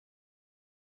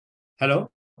 হ্যালো,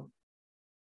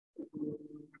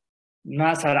 না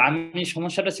স্যার, আমি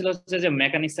সমস্যাটা ছিল হচ্ছে যে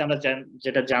মেকানিক্স আমরা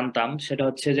যেটা জানতাম সেটা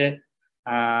হচ্ছে যে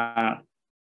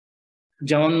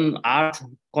যেমন আর্থ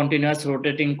কন্টিনিউয়াস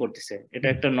রোটেটিং করতেছে, এটা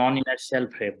একটা নন ইনার্শিয়াল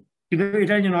ফ্রেম। কিন্তু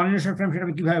এটা যে নন ইনার্শিয়াল ফ্রেম সেটা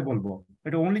আমি কিভাবে বলবো?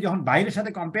 এটা অনলি যখন বাইরের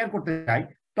সাথে কম্পেয়ার করতে যাই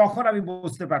তখন আমি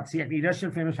বুঝতে পারছি একটা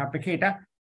ইনার্শিয়াল ফ্রেমের সাপেক্ষে এটা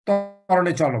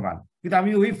ত্বরণে চলমান। কিন্তু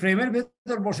আমি ওই ফ্রেমের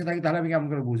ভেতর বসে থাকি, তাহলে আমি কেমন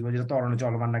করে বুঝবো যে ত্বরণে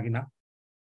চলমান নাকি না?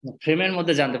 ফ্রেমের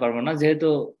মধ্যে জানতে পারবো না, যেহেতু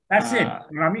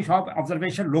আমি সব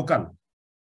অবজারভেশন লোকাল,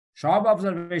 সব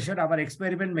অবজারভেশন আবার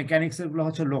এক্সপেরিমেন্ট মেকানিক্স এর গুলো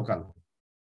হচ্ছে local.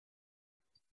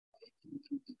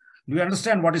 Do you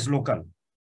understand what is local?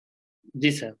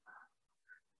 G sir.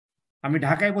 আমি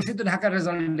ঢাকায় বসে তো ঢাকার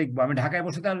রেজাল্ট লিখবো, আমি ঢাকায়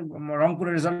বসে তো আর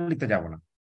রংপুরের রেজাল্ট লিখতে যাবো না।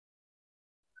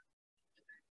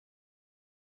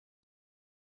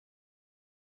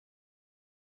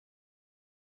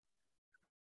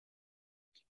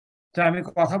 আমি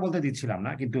কথা বলতে দিচ্ছিলাম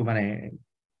না, কিন্তু মানে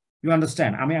ইউ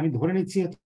আন্ডারস্ট্যান্ড, আমি ধরে নিচ্ছি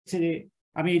হচ্ছে যে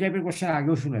আমি এই টাইপের কোয়েশ্চেন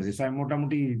আগেও শুনেছি, সো আমি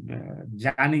মোটামুটি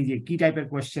জানি যে কি টাইপের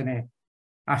কোয়েশ্চেনে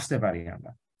আসতে পারি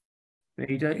আমরা।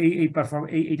 এইটা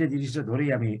এইটা জিনিসটা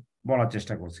ধরেই আমি বলার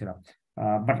চেষ্টা করছিলাম,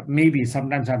 but maybe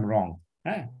sometimes I am রং।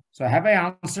 হ্যাঁ, so have I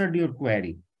answered your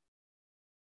query?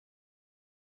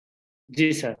 G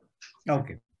sir.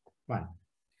 Okay, fine.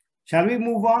 Shall we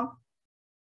move on?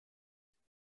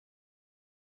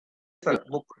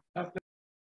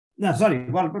 না সরি,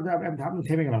 আমি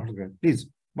থেমে গেলাম, প্লিজ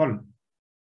বলুন।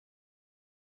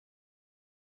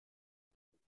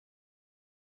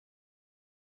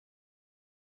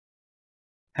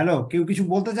 হ্যালো, কেউ কিছু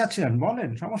বলতে চাচ্ছেন? বলেন,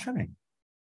 সমস্যা নেই।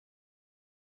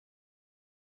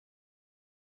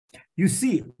 You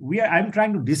see, I'm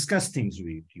trying to discuss things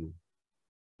with you.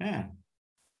 হ্যাঁ,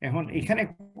 এখন এখানে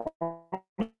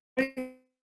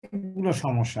গুলো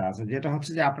সমস্যা আছে, যেটা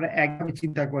হচ্ছে যে আপনারা একভাবে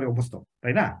চিন্তা করে অভ্যস্ত,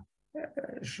 তাই না?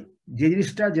 যে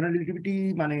জিনিসটা জেনারেল রিলেটিভিটি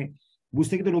মানে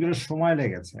বুঝতে কিন্তু লোকের সময়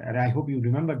লেগেছে। আর I hope you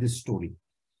remember this story,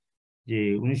 যে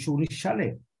 1919 সালে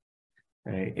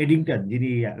এডিংটন, যিনি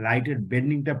লাইটের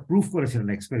বেন্ডিংটা প্রুফ করেছিলেন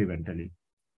এক্সপেরিমেন্টালি,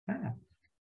 হ্যাঁ,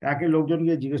 তাকে লোকজন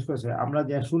গিয়ে জিজ্ঞেস করেছে, আমরা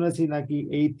যা শুনেছি নাকি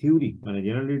এই থিওরি মানে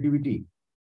জেনারেল রিলেটিভিটি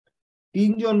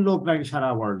 3 জন লোক নাকি সারা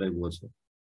ওয়ার্ল্ডে বলছে।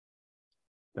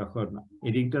 তখন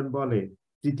এডিংটন বলে,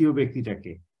 তৃতীয়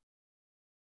ব্যক্তিটাকে?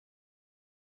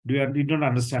 You don't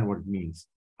understand what it means.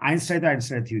 Einstein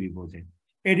theory বোঝে,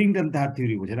 এডিংটন তার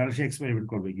থিওরি বোঝে, তাহলে সে এক্সপেরিমেন্ট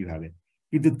করবে কিভাবে?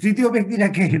 কিন্তু তৃতীয়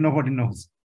ব্যক্তিটাকে nobody knows.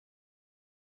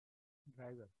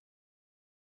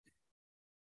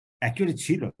 Actually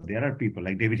ছিল, there are people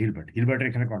like David Hilbert, হিলবার্টের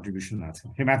এখানে কন্ট্রিবিউশন আছে,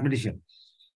 সে ম্যাথমেটিশিয়ান,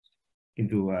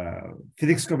 কিন্তু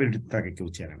ফিজিক্স কমিউনিটি তাকে কেউ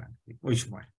চেনে না ওই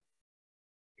সময়।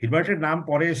 হিলবার্টের নাম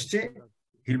পরে এসছে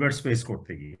হিলবার্ট স্পেস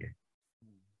করতে গিয়ে।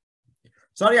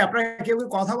 সরি, আপনারা কেউ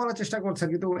কথা বলার চেষ্টা করছেন,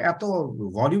 কিন্তু এত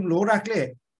ভলিউম লো রাখলে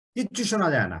কিচ্ছু শোনা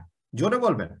যায় না, জোরে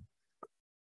বলবেন।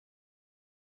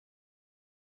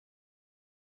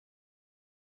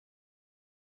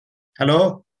 হ্যালো,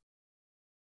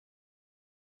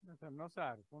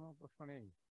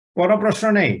 কোনো প্রশ্ন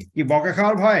নেই? কি বকা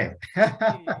খাওয়ার ভয়?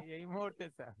 এই মুহূর্তে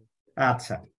স্যার।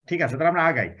 আচ্ছা, ঠিক আছে, তাহলে আমরা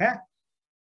আগাই। হ্যাঁ,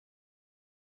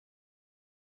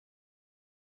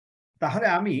 তাহলে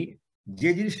আমি যে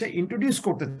জিনিসটা ইন্ট্রোডিউস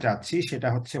করতে চাচ্ছি সেটা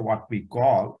হচ্ছে what we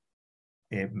call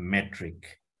A metric.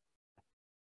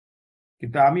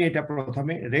 কিন্তু আমি এটা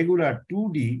প্রথমে রেগুলার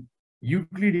 2D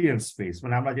ইউক্লিডিয়ান স্পেস,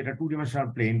 মানে আমরা যেটা 2 ডিমেনশনাল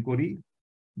প্লেন করি,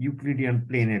 ইউক্লিডিয়ান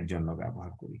প্লেনের জন্য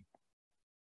ব্যবহার করি।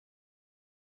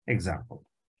 Example,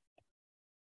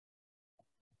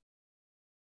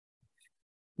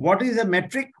 what is a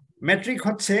metric? Metric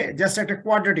হচ্ছে জাস্ট একটা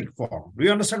quadratic form. Do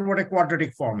you understand what a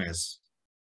quadratic form is?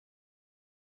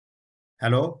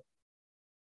 Hello,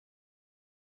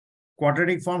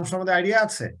 quadratic form সম্বন্ধে আইডিয়া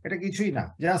আছে? এটা কিছুই না,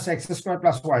 just x square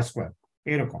plus Y square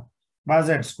এরকম, বা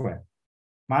জেড স্কোয়ার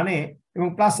মানে, এবং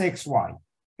প্লাস এক্স ওয়াই।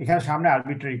 এখানে সামনে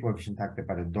আরবিট্রারি কোএফিসিয়েন্ট থাকতে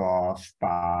পারে, 10,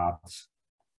 5,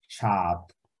 7,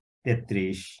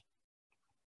 33,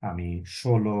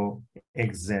 16,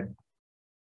 xz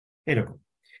এরকম।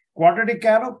 কোয়াড্রেটিক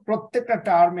কেন? প্রত্যেকটা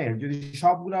টার্মের যদি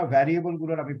সবগুলা ভ্যারিয়েবল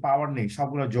গুলোর আমি পাওয়ার নেই,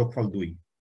 সবগুলোর যোগফল 2।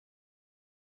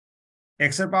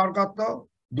 এক্স এর পাওয়ার কত?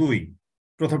 2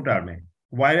 প্রথম টার্মে।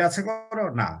 ওয়াই আছে করো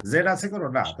না, জেড আছে করো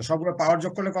না, তো সবগুলো পাওয়ার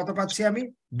যোগ করলে কত পাচ্ছি আমি?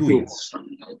 2।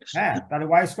 হ্যাঁ, তাহলে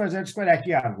ওয়াই স্কোয়ার জেড স্কোয়ার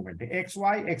একই আর্গুমেন্টে, এক্স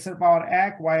ওয়াই, এক্স এর পাওয়ার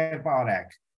 1, ওয়াই এর পাওয়ার 1,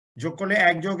 যোগ করলে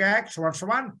 1 যোগ 1 সমান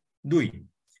সমান 2।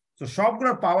 তো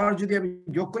সবগুলোর পাওয়ার যদি আমি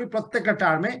যোগ করি, প্রত্যেকটা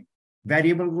টার্মে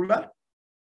ভ্যারিয়েবল গুলোর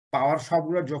পাওয়ার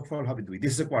সবগুলোর যোগফল হবে 2।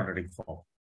 This is a quadratic form,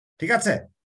 ঠিক আছে?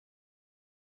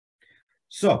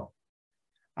 সো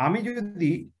আমি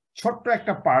যদি ছোট্ট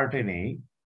একটা পার্টে নেই,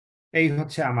 এই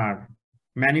হচ্ছে আমার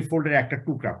ম্যানিফোল্ডের একটা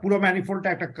টুকরা, পুরো ম্যানিফোল্ডটা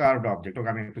একটা কার্ভড অবজেক্ট।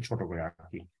 ওকে আমি একটু ছোট করে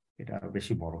আঁকি, এটা আরো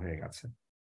বেশি বড় হয়ে গেছে।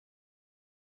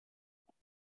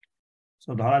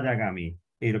 তো ধরা যাক আমি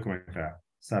এইরকম একটা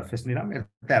সারফেস নিলাম,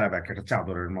 প্যারাব্যাক একটা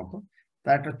চাদরের মতো,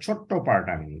 তার একটা ছোট্ট পার্ট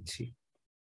আমি নিচ্ছি।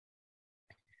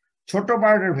 ছোট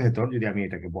পার্টের ভেতর যদি আমি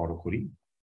এটাকে বড় করি,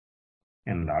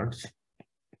 এনলার্জ,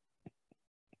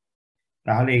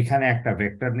 তাহলে এখানে একটা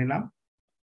ভেক্টর নিলাম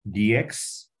dx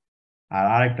আর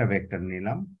আরেকটা ভেক্টর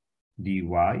নিলাম dy,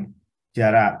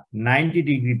 যারা 90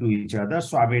 degree two each other.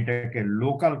 So আমি এটাকে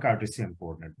লোকাল কার্টেসিয়ান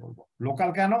কোঅর্ডিনেট বলবো। লোকাল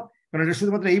কেন? কারণ এটা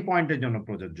শুধুমাত্র এই পয়েন্টের জন্য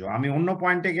প্রযোজ্য। আমি অন্য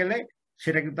পয়েন্টে গেলে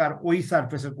সেটা কিন্তু আর ওই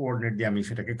সারফেসের কোঅর্ডিনেট দিয়ে আমি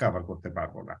সেটাকে কভার করতে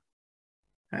পারবো না।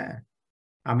 হ্যাঁ,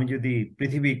 আমি যদি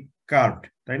পৃথিবী কার্ভড,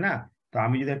 তাই না, তো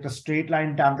আমি যদি একটা স্ট্রেট লাইন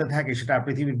টানতে থাকি সেটা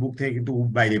পৃথিবীর বুক থেকে কিন্তু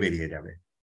বাইরে বেরিয়ে যাবে,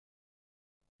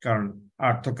 কারণ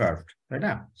আর্থ কার্ভড, তাই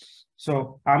না? সো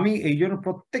আমি এই জন্য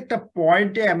প্রত্যেকটা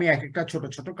পয়েন্টে আমি এক একটা ছোট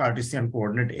ছোট Cartesian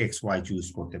coordinate x Y choose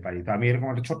করতে পারি। তো আমি এরকম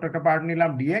একটা ছোট্ট একটা পার্ট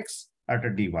নিলাম dx আর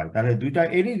একটা dy, তাহলে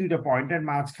দুইটা পয়েন্টের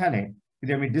মাঝখানে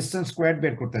যদি আমি ডিস্টেন্স স্কোয়ার্ড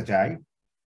বের করতে চাই,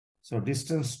 সো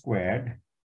ডিস্টেন্স স্কোয়ার্ড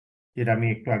যেটা আমি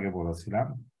একটু আগে বলেছিলাম,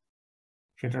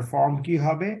 সেটার ফর্ম কি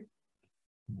হবে?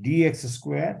 dx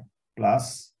square plus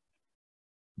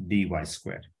dy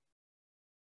square,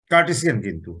 Cartesian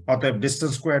কিন্তু, অতএব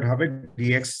ডিস্টেন্স স্কোয়ার হবে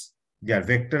dx, যার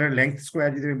ভেক্টরের লেংথ স্কোয়ার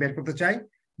যদি আমি বের করতে চাই,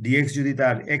 dx যদি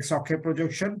তার x অক্ষের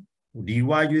প্রজেকশন, dy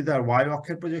যদি তার y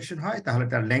অক্ষের প্রজেকশন হয়, তাহলে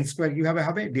তার লেংথ স্কোয়ার কিভাবে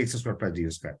হবে? dx square plus dy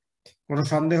square. কোনো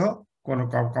সন্দেহ, কোনো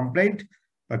কমপ্লেইন্ট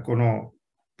বা কোনো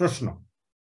প্রশ্ন?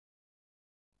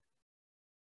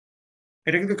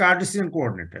 এটা কিন্তু কার্টেসিয়ান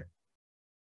কোঅর্ডিনেটে।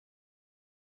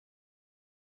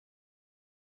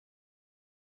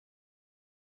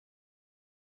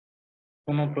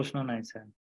 কোনো প্রশ্ন নাই স্যার।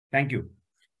 Thank you.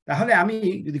 তাহলে আমি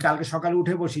যদি কালকে সকালে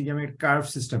উঠে বসি যে আমি কার্ভ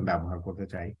সিস্টেম ব্যবহার করতে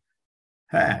চাই,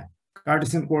 হ্যাঁ,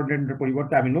 কার্টেসিয়ান কোঅর্ডিনেটের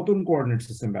পরিবর্তে আমি নতুন কোঅর্ডিনেট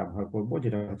সিস্টেম ব্যবহার করব,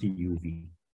 যেটা হচ্ছে uv।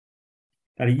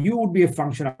 তাহলে u would be a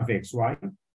function of xy,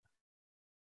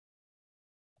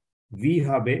 v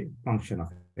হবে ফাংশন অফ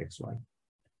xy।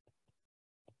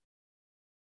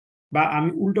 বা আমি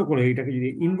উল্টো করে এটাকে যদি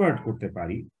ইনভার্ট করতে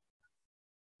পারি,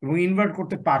 এবং ইনভার্ট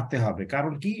করতে পারতে হবে,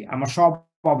 কারণ কি, আমার সব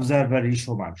অবজারভারই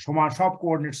সমান সব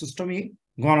কোঅর্ডিনেট সিস্টেমই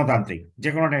গণতান্ত্রিক, যে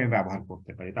কোনোটা আমি ব্যবহার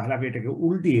করতে পারি। তাহলে আমি এটাকে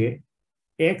উল্টিয়ে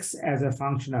x as a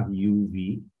function of uv,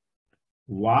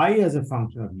 y as a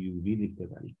function of uv লিখতে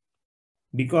পারি,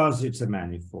 because it's a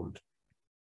manifold.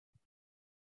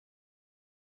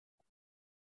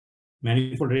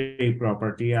 ম্যানিফোল্ডের এই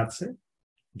প্রপার্টি আছে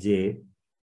যে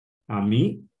আমি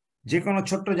যে কোনো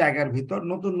ছোট্ট জায়গার ভিতর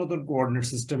নতুন নতুন কোঅর্ডিনেট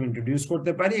সিস্টেম ইন্ট্রোডিউস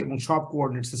করতে পারি, এবং সব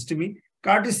কোঅর্ডিনেট সিস্টেমই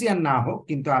কার্টেসিয়ান না হোক,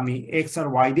 কিন্তু আমি এক্স আর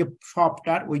ওয়াই দিয়ে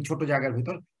সবটার ওই ছোট জায়গার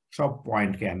ভিতর সব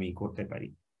পয়েন্টকে আমি করতে পারি।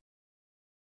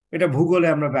 এটা ভূগোলে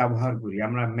আমরা ব্যবহার করি,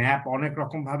 আমরা ম্যাপ অনেক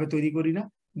রকম ভাবে তৈরি করি না,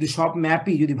 কিন্তু সব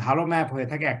ম্যাপই যদি ভালো ম্যাপ হয়ে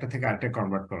থাকে একটা থেকে আরেকটা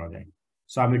কনভার্ট করা যায়।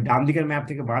 সো আমি ডান দিকের ম্যাপ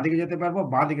থেকে বাঁ দিকে যেতে পারবো,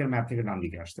 বাঁ দিকের ম্যাপ থেকে ডান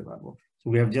দিকে আসতে পারবো। So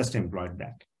we have just employed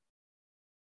that.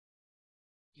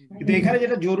 কিন্তু এখানে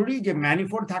যেটা জরুরি যে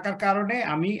ম্যানিফোল্ড থাকার কারণে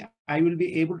আমি I will be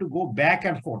able to go back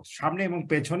and fourth, সামনে এবং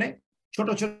পেছনে ছোট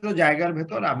ছোট জায়গার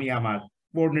ভেতর আমি আমার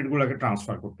কোঅর্ডিনেট গুলোকে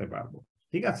ট্রান্সফার করতে পারবো।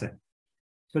 ঠিক আছে?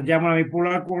 তো যেমন আমি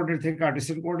পোলার কোঅর্ডিনেট থেকে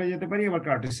কার্টেসিয়ান কোঅর্ডিনেট যেতে পারি, আবার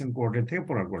কার্টেসিয়ান কোঅর্ডিনেট থেকে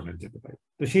পোলার কোঅর্ডিনেট যেতে পারি।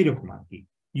 তো সেই রকম আর কি।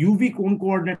 ইউভি কোন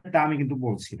কোঅর্ডিনেটটা আমি কিন্তু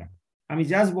বলছি না, আমি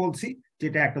জাস্ট বলছি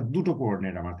যেটা একটা দুটো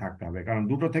কোঅর্ডিনেট আমার থাকতে হবে, কারণ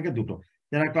দুটো থেকে দুটো।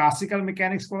 যারা ক্লাসিক্যাল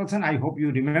মেকানিক্স করেছেন, আই হোপ ইউ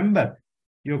রিমেম্বার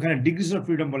যে ওখানে ডিগ্রিজ অফ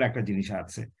ফ্রিডম বলে একটা জিনিস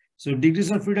আছে। সো ডিগ্রিজ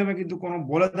অফ ফ্রিডমে কিন্তু কোনো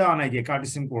বলে দেওয়া নাই যে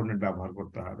কার্টেসিয়ান কোঅর্ডিনেট ব্যবহার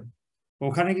করতে হবে।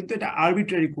 ওখানে কিন্তু এটা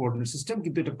আরবিট্রারি কোঅর্ডিনেট সিস্টেম,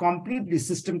 কিন্তু এটা কমপ্লিটলি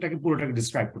সিস্টেমটাকে পুরোটাকে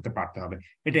ডিসক্রাইব করতে পারতে হবে।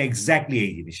 এটা এক্স্যাক্টলি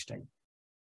এই জিনিসটাই।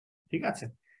 ঠিক আছে?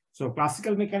 সো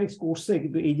ক্লাসিক্যাল মেকানিক্স কোর্সে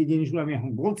কিন্তু এই যে জিনিসগুলো আমি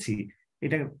এখন বলছি,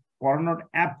 এটা পড়ানোর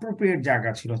অ্যাপ্রোপ্রিয়েট জায়গা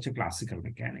ছিল হচ্ছে ক্লাসিক্যাল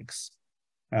মেকানিক্স।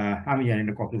 আমি জানি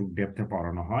না কতটুকু ডেপথে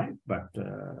পড়ানো হয়, বাট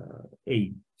এই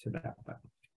সেটা।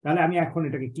 তাহলে আমি এখন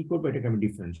এটাকে কি করবো, এটাকে আমি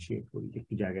ডিফারেন্সিয়েট করি,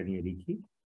 একটু জায়গা নিয়ে লিখি।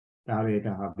 তাহলে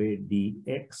এটা হবে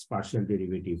dx partial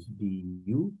derivative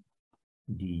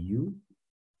du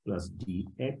plus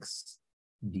dx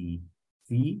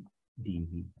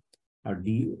dv, আর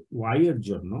dy এর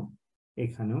জন্য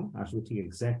এখানেও আসলে ঠিক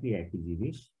এক্স্যাক্টলি একই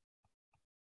জিনিস।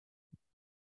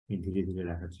 ধীরে ধীরে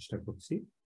লেখার চেষ্টা করছি।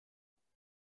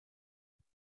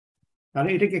 তাহলে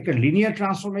এটাকে একটা লিনিয়ার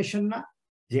ট্রান্সফরমেশন না,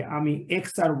 যে আমি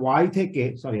এক্স আর ওয়াই থেকে,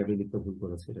 সরি আমি লিখতে ভুল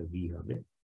করেছি, এটা ভি হবে।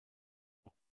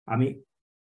 আমি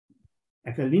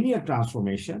একটা লিনিয়ার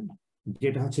ট্রান্সফরমেশন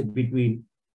যেটা হচ্ছে বিটুইন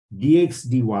ডিএক্স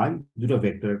ডিওয়াই দুটো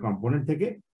ভেক্টরের কম্পোনেন্ট থেকে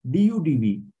ডিইউ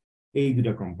ডিভি এই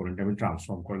দুটো কম্পোনেন্ট আমি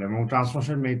ট্রান্সফর্ম করলাম, এবং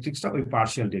ট্রান্সফরমেশন ম্যাট্রিক্সটা ওই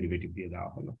পার্শিয়াল ডেরিভেটিভ দিয়ে দেওয়া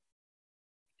হলো।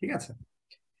 ঠিক আছে?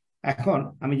 এখন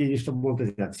আমি যে জিনিসটা বলতে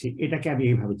চাচ্ছি এটাকে আমি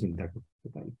এইভাবে চিন্তা করতে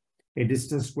পারি, এই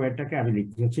ডিস্টেন্স স্কোয়ারটাকে আমি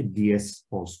লিখতে হচ্ছে ডিএস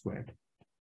হোল স্কোয়ার।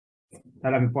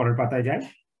 তাহলে আমি পরের পাতায় যাই।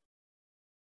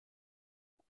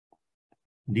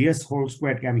 ডিএস হোল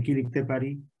স্কোয়ারকে আমি কি লিখতে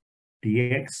পারি,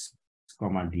 ডিএক্স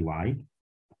কমা ডিওয়াই,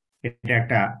 এটা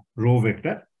একটা রো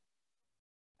ভেক্টর,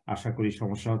 আশা করি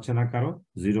সমস্যা হচ্ছে না কারো।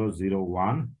 0 0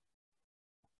 1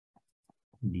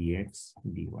 ডিএক্স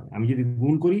ডিওয়াই আমি যদি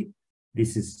গুণ করি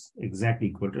this is exactly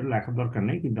equal to, লেখার দরকার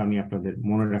নেই কিন্তু আমি আপনাদের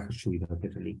মনে রাখার সুবিধার্থে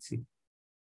এটা লিখছি।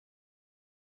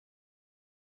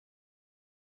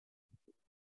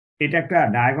 এটা একটা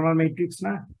ডায়াগোনাল ম্যাট্রিক্স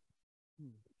না,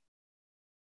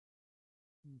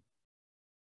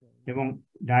 এবং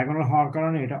ডায়াগোনাল হওয়ার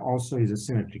কারণে এটা also is a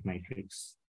symmetric matrix.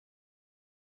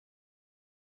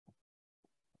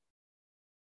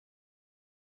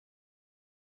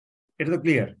 এটা তো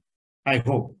ক্লিয়ার, আই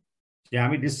হোপ, যে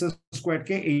আমি ডিস্টেন্স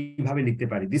স্কোয়ারকে এইভাবে লিখতে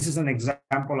পারি। This is an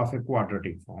example of A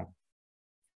quadratic form,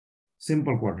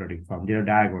 simple quadratic form যেটা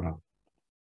ডায়াগোনাল।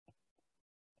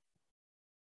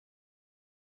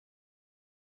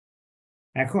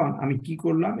 এখন আমি কি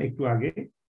করলাম একটু আগে,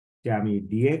 যে আমি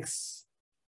ডিএক্স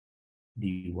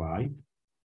ডিওয়াই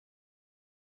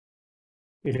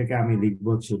এটাকে আমি লিখবো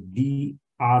হচ্ছে ডি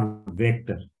আর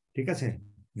ভেক্টর, ঠিক আছে,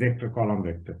 vector column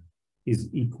vector is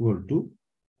equal to,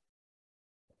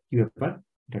 কি ব্যাপার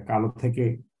এটা কালো থেকে,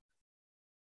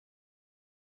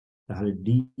 তাহলে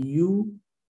ডিইউ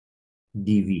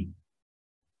ডিভি,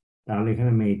 তাহলে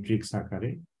এখানে ম্যাট্রিক্স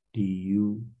আকারে DU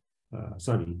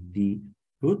sorry D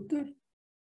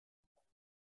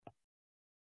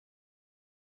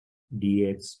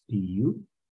dx DU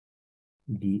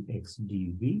dx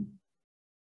DV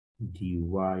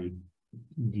dy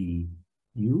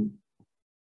DU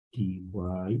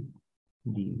dy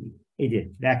DV. এই যে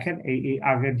দেখেন এই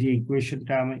আগের যে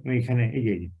ইকুয়েশনটা আমি এখানে এই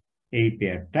যে এই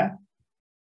পেয়ারটা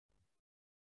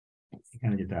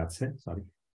এখানে যেটা আছে, সরি,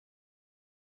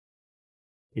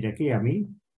 এটাকে আমি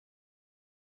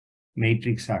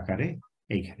ম্যাট্রিক্স আকারে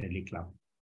এইখানে লিখলাম।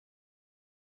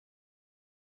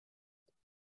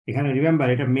 এখানে রিমেম্বার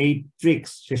এটা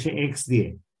ম্যাট্রিক্স, শেষে এক্স দিয়ে,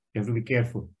 you have to be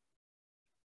careful.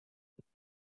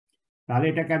 তাহলে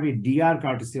এটাকে আমি ডিআর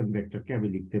কার্টেসিয়ান ভেক্টরকে আমি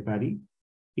লিখতে পারি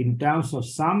in terms of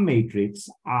some matrix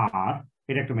আর,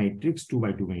 এটা একটা ম্যাট্রিক্স 2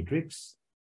 by 2 ম্যাট্রিক্স।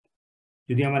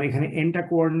 যদি আমার এখানে এনটা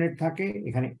কোঅর্ডিনেট থাকে,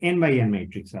 এখানে n by n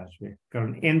ম্যাট্রিক্স আসবে, কারণ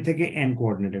n থেকে n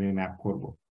কোঅর্ডিনেট আমি ম্যাপ করব,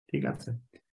 ঠিক আছে।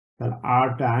 তাহলে r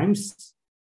টাইমস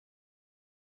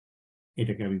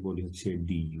এটাকে আমি বলি হচ্ছে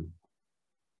du,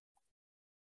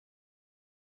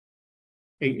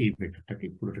 এই ভেক্টরটাকে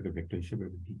পুরোটাকে ভেক্টর হিসেবে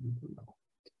du বললাম।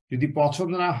 যদি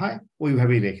পছন্দ না হয়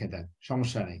ওইভাবেই রেখে দেন,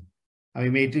 সমস্যা নেই। আমি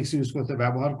ম্যাট্রিক্স ইউজ করতে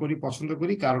ব্যবহার করি, পছন্দ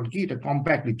করি, কারণ কি এটা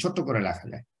কম্প্যাক্টলি ছোট্ট করে লেখা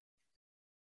যায়।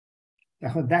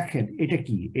 এখন দেখেন এটা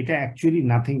কি, এটা অ্যাকচুয়ালি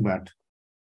নাথিং বাট,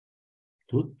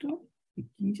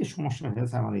 কি যে সমস্যা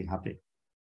হয়েছে আমার এই হাতে,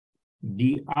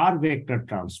 dr ভেক্টর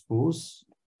ট্রান্সপোজ,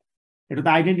 এটা তো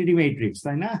আইডেন্টিটি ম্যাট্রিক্স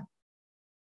তাই না,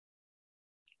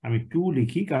 আমি 2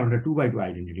 লিখি কারণ এটা 2 by 2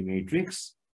 আইডেন্টিটি ম্যাট্রিক্স,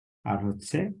 আর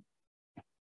হচ্ছে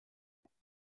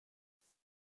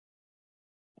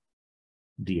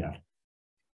dr।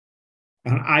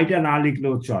 এখন আইটা না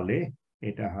লিখলেও চলে,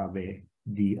 এটা হবে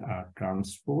dr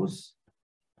ট্রান্সপোজ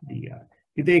dr,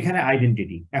 কিন্তু এখানে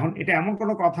আইডেন্টিটি। এখন এটা এমন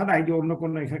কোনো কথা নাই যে অন্য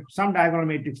কোনো এখানে সাম ডায়াগোনাল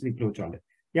ম্যাট্রিক্স লিখলেও চলে।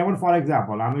 যেমন ফর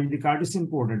এক্সাম্পল আমি যদি কার্টেসিয়ান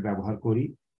কোঅর্ডিনেট ব্যবহার করি,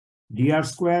 dr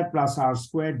square plus r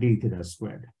square d theta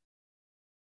square,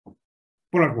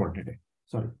 পোলার কোঅর্ডিনেটে,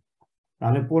 সরি,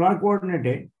 তাহলে পোলার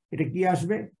কোঅর্ডিনেটে এটা কি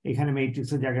আসবে, এখানে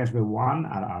ম্যাট্রিক্সের জায়গায় আসবে 1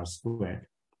 আর r স্কোয়ার,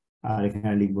 আর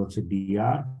এখানে লিখবো হচ্ছে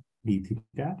dr d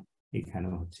থিটা, এখানে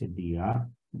হচ্ছে dr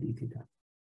d theta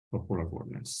for polar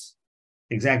coordinates,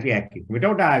 exactly একই।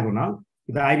 এটাও ডায়াগোনাল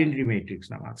কিন্তু আইডেন্টিটি ম্যাট্রিক্স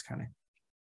না মাঝখানে।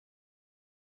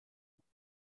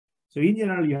 So in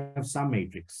general you have some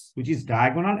matrix which is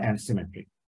diagonal and symmetric.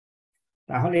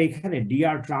 তাহলে এখানে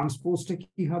dr ট্রান্সপোজটা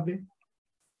কি হবে,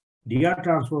 dr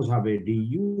ট্রান্সপোজ হবে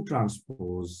du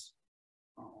ট্রান্সপোজ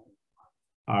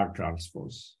r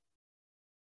ট্রান্সপোজ।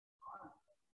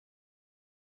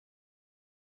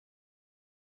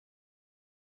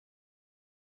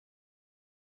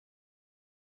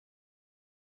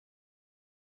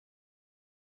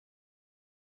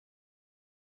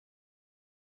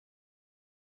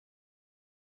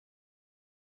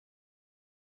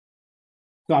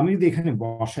 তো আমি যদি এখানে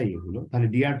বসাই এগুলো, তাহলে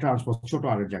dr ট্রান্সপোজ ছোট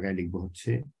আর এর জায়গায় লিখবো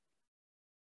হচ্ছে,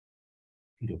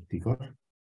 বিরক্তিকর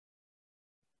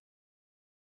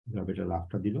এটা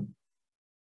লাভটা দিল,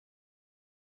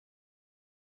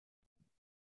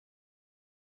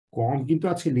 কম কিন্তু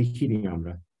আজকে লিখিনি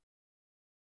আমরা,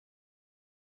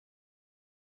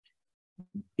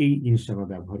 এই জিনিসটা আমরা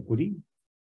ব্যবহার করি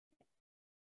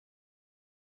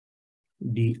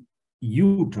du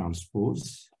transpose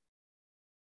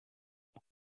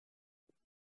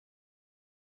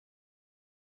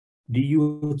du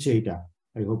হচ্ছে এটা,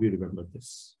 I hope you remember this.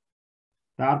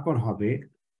 তারপর হবে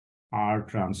R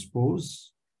ট্রান্সপোজ,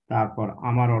 তারপর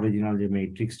আমার অরিজিনাল যে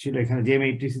ম্যাট্রিক্স ছিল, এখানে যে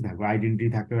ম্যাট্রিক্সই থাকবে, আইডেন্টিটি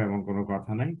থাকবে এমন কোনো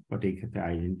কথা নাই, বাট এই ক্ষেত্রে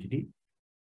আইডেন্টিটি।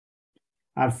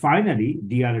 আর ফাইনালি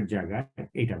ডিআর এর জায়গায়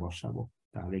এটা বসাবো,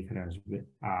 তাহলে এখানে আসবে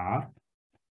আর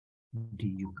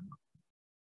ডিইউ।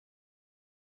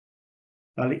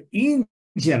 তাহলে in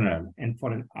general and for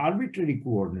N arbitrary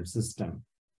coordinate system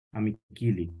আমি কি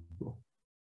লিখবো?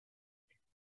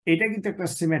 এটা কিন্তু একটা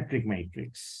সিমেট্রিক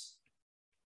ম্যাট্রিক্স,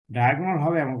 ডায়াগোনাল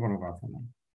হবে এমন কোনো কথা নাই।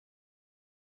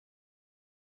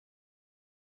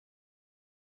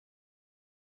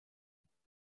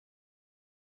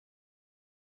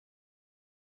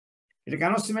 এটা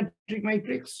কেন সিমেট্রিক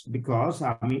ম্যাট্রিক্স? বিকজ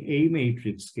আমি এই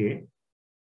ম্যাট্রিক্সকে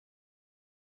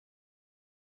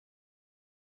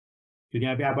যদি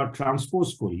আমি আবার ট্রান্সপোজ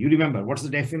করি, you remember what's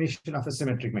the definition of A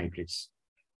symmetric matrix?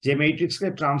 যে ম্যাট্রিক্সকে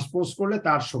ট্রান্সপোজ করলে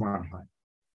তার সমান হয়,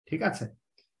 ঠিক আছে?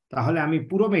 তাহলে আমি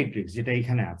পুরো ম্যাট্রিক্স যেটা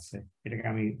এখানে আছে এটাকে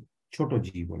আমি ছোট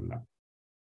জি বললাম,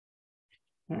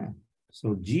 হ্যাঁ। সো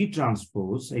জি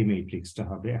ট্রান্সপোজ এই ম্যাট্রিক্সটা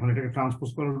হবে। এখন এটাকে ট্রান্সপোজ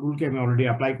করার রুলকে আমি অলরেডি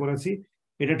অ্যাপ্লাই করেছি,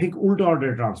 এটা ঠিক উল্টো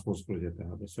অর্ডারে ট্রান্সপোজ করে যেতে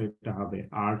হবে। সো এটা হবে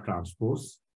আর ট্রান্সপোজ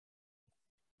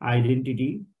আইডেন্টিটি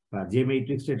বা যে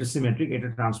ম্যাট্রিক্স এটা সিমেট্রিক, এটা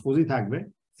ট্রান্সপোজই থাকবে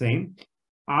সেম,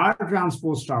 আর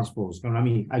ট্রান্সপোজ ট্রান্সপোজ, কারণ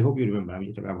আমি আই হোপ ইউ রিমেম্বার আমি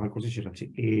যেটা ব্যবহার করছি সেটা হচ্ছে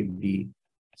A B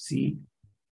C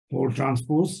whole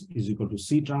transpose is equal to C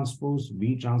transpose, B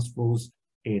transpose,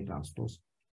 A transpose.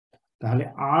 তাহলে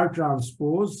R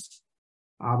transpose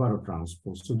আবারও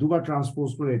ট্রান্সপোজ, তো দুবার ট্রান্সপোজ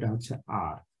করে এটা হচ্ছে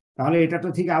R, তাহলে এটা তো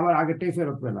ঠিক আবার আগেরটাই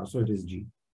ফেরত পেলাম, so it is G.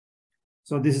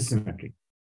 So this is symmetric.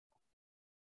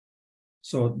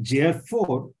 So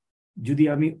therefore যদি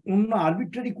আমি অন্য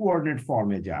আরবিট্রারি কোঅর্ডিনেট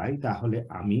ফর্মে যাই তাহলে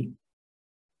আমি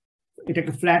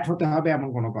এটাকে ফ্ল্যাট হতে হবে এমন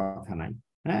কোনো কথা নাই,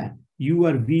 হ্যাঁ। ইউ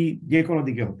আর ভি যে কোনো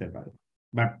দিকে হতে পারে,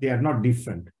 but they are not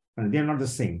different, they are not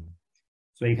the same.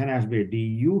 So এখানে আসবে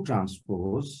du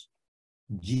transpose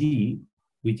G,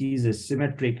 which is a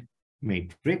symmetric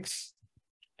matrix,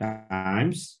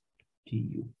 times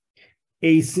du.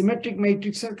 এই symmetric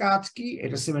matrix এর কাজ কি?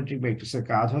 এটা symmetric matrix এর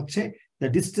কাজ হচ্ছে the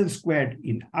distance squared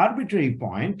in arbitrary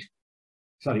point,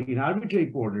 sorry, in arbitrary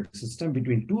coordinate system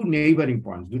between two neighboring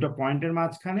points, দুটো পয়েন্টের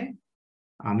মাঝখানে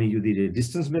আমি যদি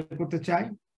ডিসটেন্স বের করতে চাই,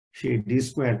 সেই ডি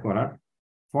স্কোয়ার করার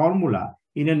formula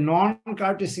in a non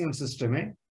Cartesian সিস্টেমে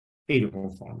এইরকম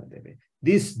ফর্মে দেবে।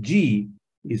 This G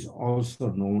is also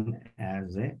known as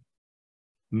a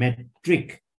metric.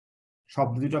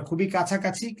 শব্দ দুটো খুবই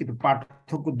কাছাকাছি, কিন্তু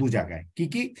পার্থক্য দু জায়গায়। কি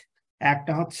কি?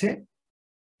 একটা হচ্ছে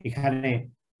এখানে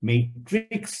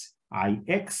মেট্রিক্স আই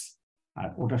এক্স, আর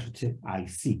ওটা হচ্ছে I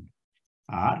C,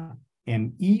 R M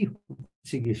E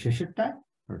হচ্ছে গিয়ে শেষেরটা,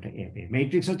 ওটা এফ এ।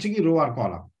 মেট্রিক্স হচ্ছে কি রো আর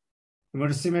কলাম,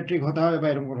 সিমেট্রিক হতে হবে বা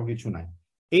এরকম কোনো কিছু নাই।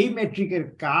 এই মেট্রিকের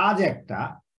কাজ একটা,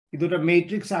 কিন্তু এটা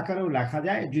মেট্রিক্স আকারেও লেখা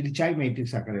যায়, যদি চাই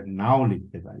মেট্রিক্স আকারে নাও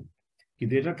লিখতে পারি।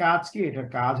 কিন্তু এটার কাজ কি? এটার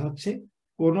কাজ হচ্ছে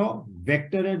কোনো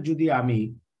ভেক্টরের যদি আমি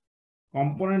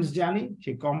কম্পোনেন্টস জানি,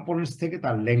 সেই কম্পোনেন্টস থেকে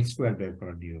তার লেংথ স্কোয়ার বের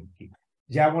করার নিয়ম কি।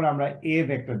 যেমন আমরা এ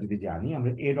ভেক্টর যদি জানি,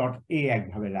 আমরা এ ডট এ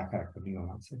একভাবে লেখার একটা নিয়ম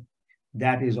আছে,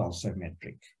 দ্যাট ইজ অলসো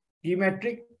মেট্রিক। কি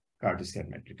মেট্রিক? কার্টেসিয়ান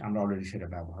মেট্রিক, আমরা অলরেডি সেটা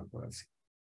ব্যবহার করেছি।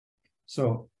 সো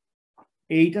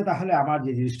এইটা তাহলে আমার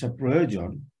যে জিনিসটা প্রয়োজন,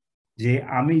 যে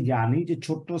আমি জানি যে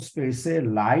ছোট্ট স্পেসে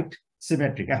লাইট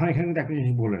সিমেট্রিক। এখন এখানে কিন্তু একটা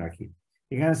জিনিস বলে রাখি,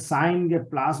 এখানে সাইন যে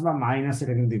প্লাস বা মাইনাস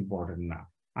এটা কিন্তু ইম্পর্টেন্ট না।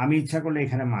 আমি ইচ্ছা করলে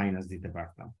এখানে মাইনাস দিতে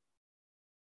পারতাম,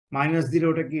 মাইনাস দিলে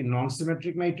ওটা কি নন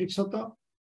সিমেট্রিক ম্যাট্রিক্স হতো?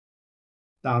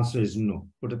 The answer is no,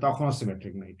 ওটা তখনও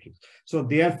সিমেট্রিক ম্যাট্রিক্স। সো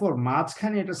দেয়ারফর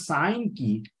মাঝখানে এটা সাইন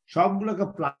কি সবগুলোকে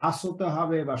প্লাস হতে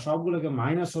হবে বা সবগুলোকে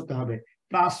মাইনাস হতে হবে,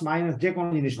 প্লাস মাইনাস যে কোনো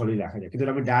জিনিস হলেই লেখা যায়, কিন্তু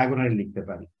আমি ডায়াগোনালি লিখতে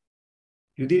পারি।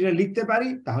 যদি এটা লিখতে পারি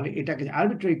তাহলে এটাকে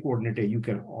arbitrary কোঅর্ডিনেটে you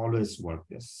can always work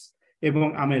this. এবং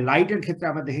আমি লাইটের ক্ষেত্রে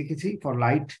আমরা দেখেছি, for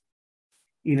light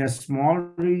in a small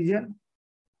reason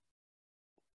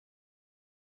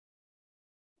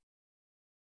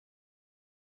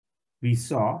we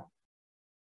saw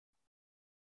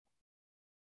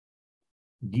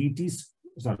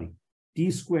t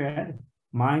square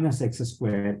minus x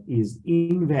square is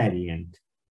invariant.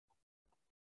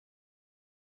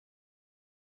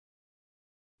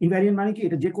 Invariant মানে কি?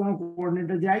 এটা যে কোনো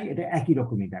কোঅর্ডিনেটে যাই এটা একই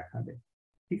রকমই দেখাবে,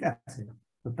 ঠিক আছে?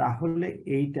 তো তাহলে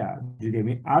এইটা যদি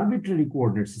আমি আরবিট্রারি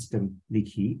কোঅর্ডিনেট সিস্টেম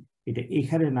লিখি, এটা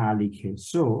এখানে না লিখে,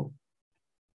 সো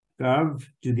কার্ভ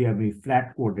যদি আমি ফ্ল্যাট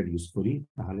কোঅর্ডিনেট ইউজ করি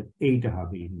তাহলে এইটা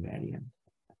হবে invariant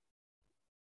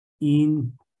in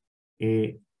a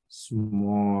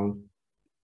small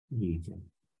reason.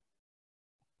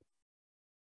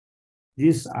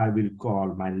 This I will call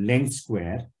my length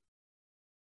square,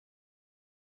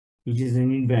 which is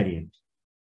an invariant.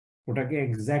 ওটাকে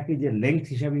এক্স্যাক্টলি যে লেংথ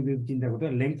হিসাবে চিন্তা করতে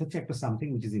হয়, লেংথ হচ্ছে একটা something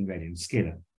which is invariant,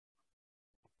 scalar.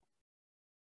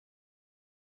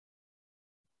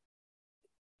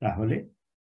 তাহলে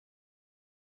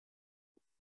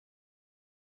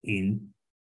in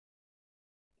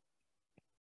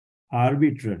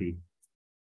arbitrary,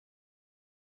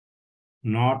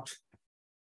 not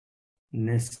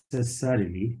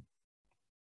necessarily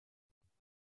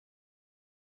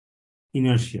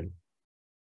inertial.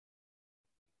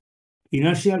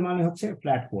 Inertial মানে হচ্ছে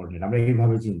ফ্ল্যাট কোঅর্ডিনেট, আমরা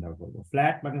এইভাবে চিন্তা করবো।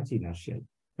 ফ্ল্যাট মানে হচ্ছে ইনার্শিয়াল,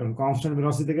 কারণ কনস্ট্যান্ট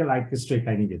ভেলোসিটি থেকে লাইটকে স্ট্রেট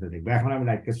লাইনে যেতে দেখবো। এখন আমি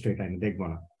লাইটকে স্ট্রেট লাইনে দেখবো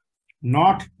না।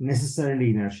 নট নেসেসারিলি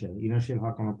ইনার্শিয়াল, ইনার্শিয়াল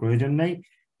হওয়ার কোনো প্রয়োজন নেই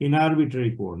in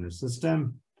arbitrary coordinate system.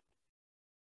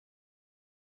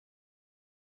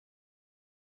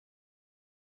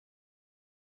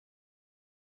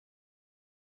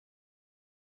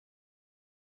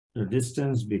 The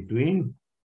distance between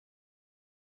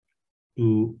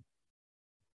two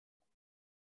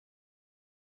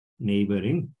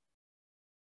neighboring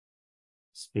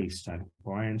space-time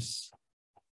points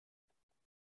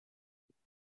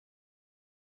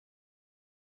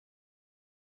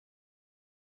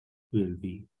will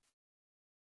be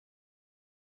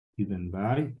given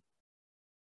by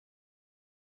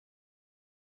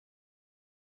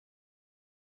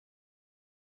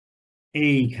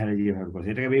এইখানে যেভাবে করছে,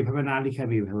 এটাকে এইভাবে না লিখে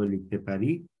আমি এইভাবে লিখতে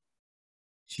পারি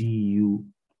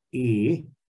GUA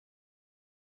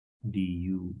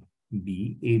DUB,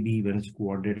 AB মানে হচ্ছে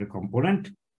কোঅর্ডিনেটের কম্পোনেন্ট,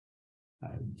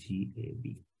 আর GAB।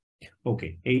 ওকে,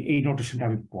 এই নোটেশনটা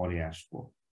আমি পরে আসবো।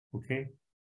 ওকে,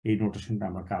 এই নোটেশনটা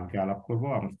আমরা কালকে আলাপ করবো।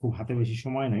 আমার খুব হাতে বেশি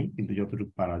সময় নাই, কিন্তু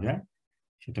যতটুকু পারা যায়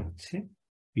সেটা হচ্ছে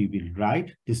we will write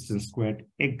distance squared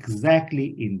exactly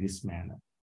in this manner.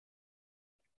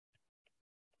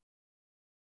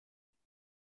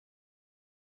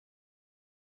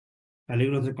 তাহলে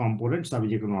এগুলো হচ্ছে কম্পোনেন্টস, আমি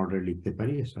যে কোনো অর্ডারে লিখতে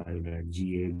পারি।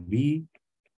 GAB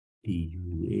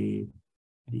DUA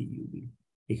DUB।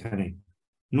 এখানে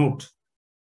নোট,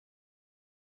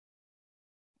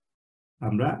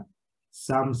 আমরা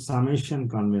সামেশন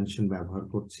কনভেনশন ব্যবহার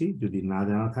করছি। যদি না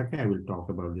জানা থাকে, I will talk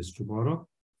about this tomorrow.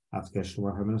 আজকে আর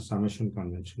সময় হবে না। Summation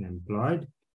convention employed,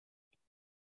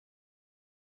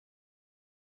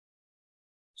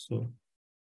 so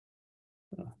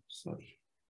sorry,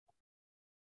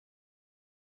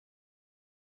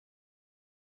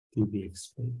 to be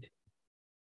explained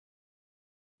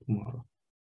tomorrow.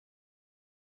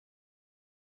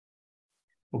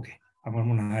 Okay, আমার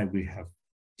মনে হয় we have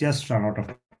just run out of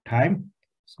time,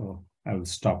 so I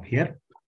will stop here.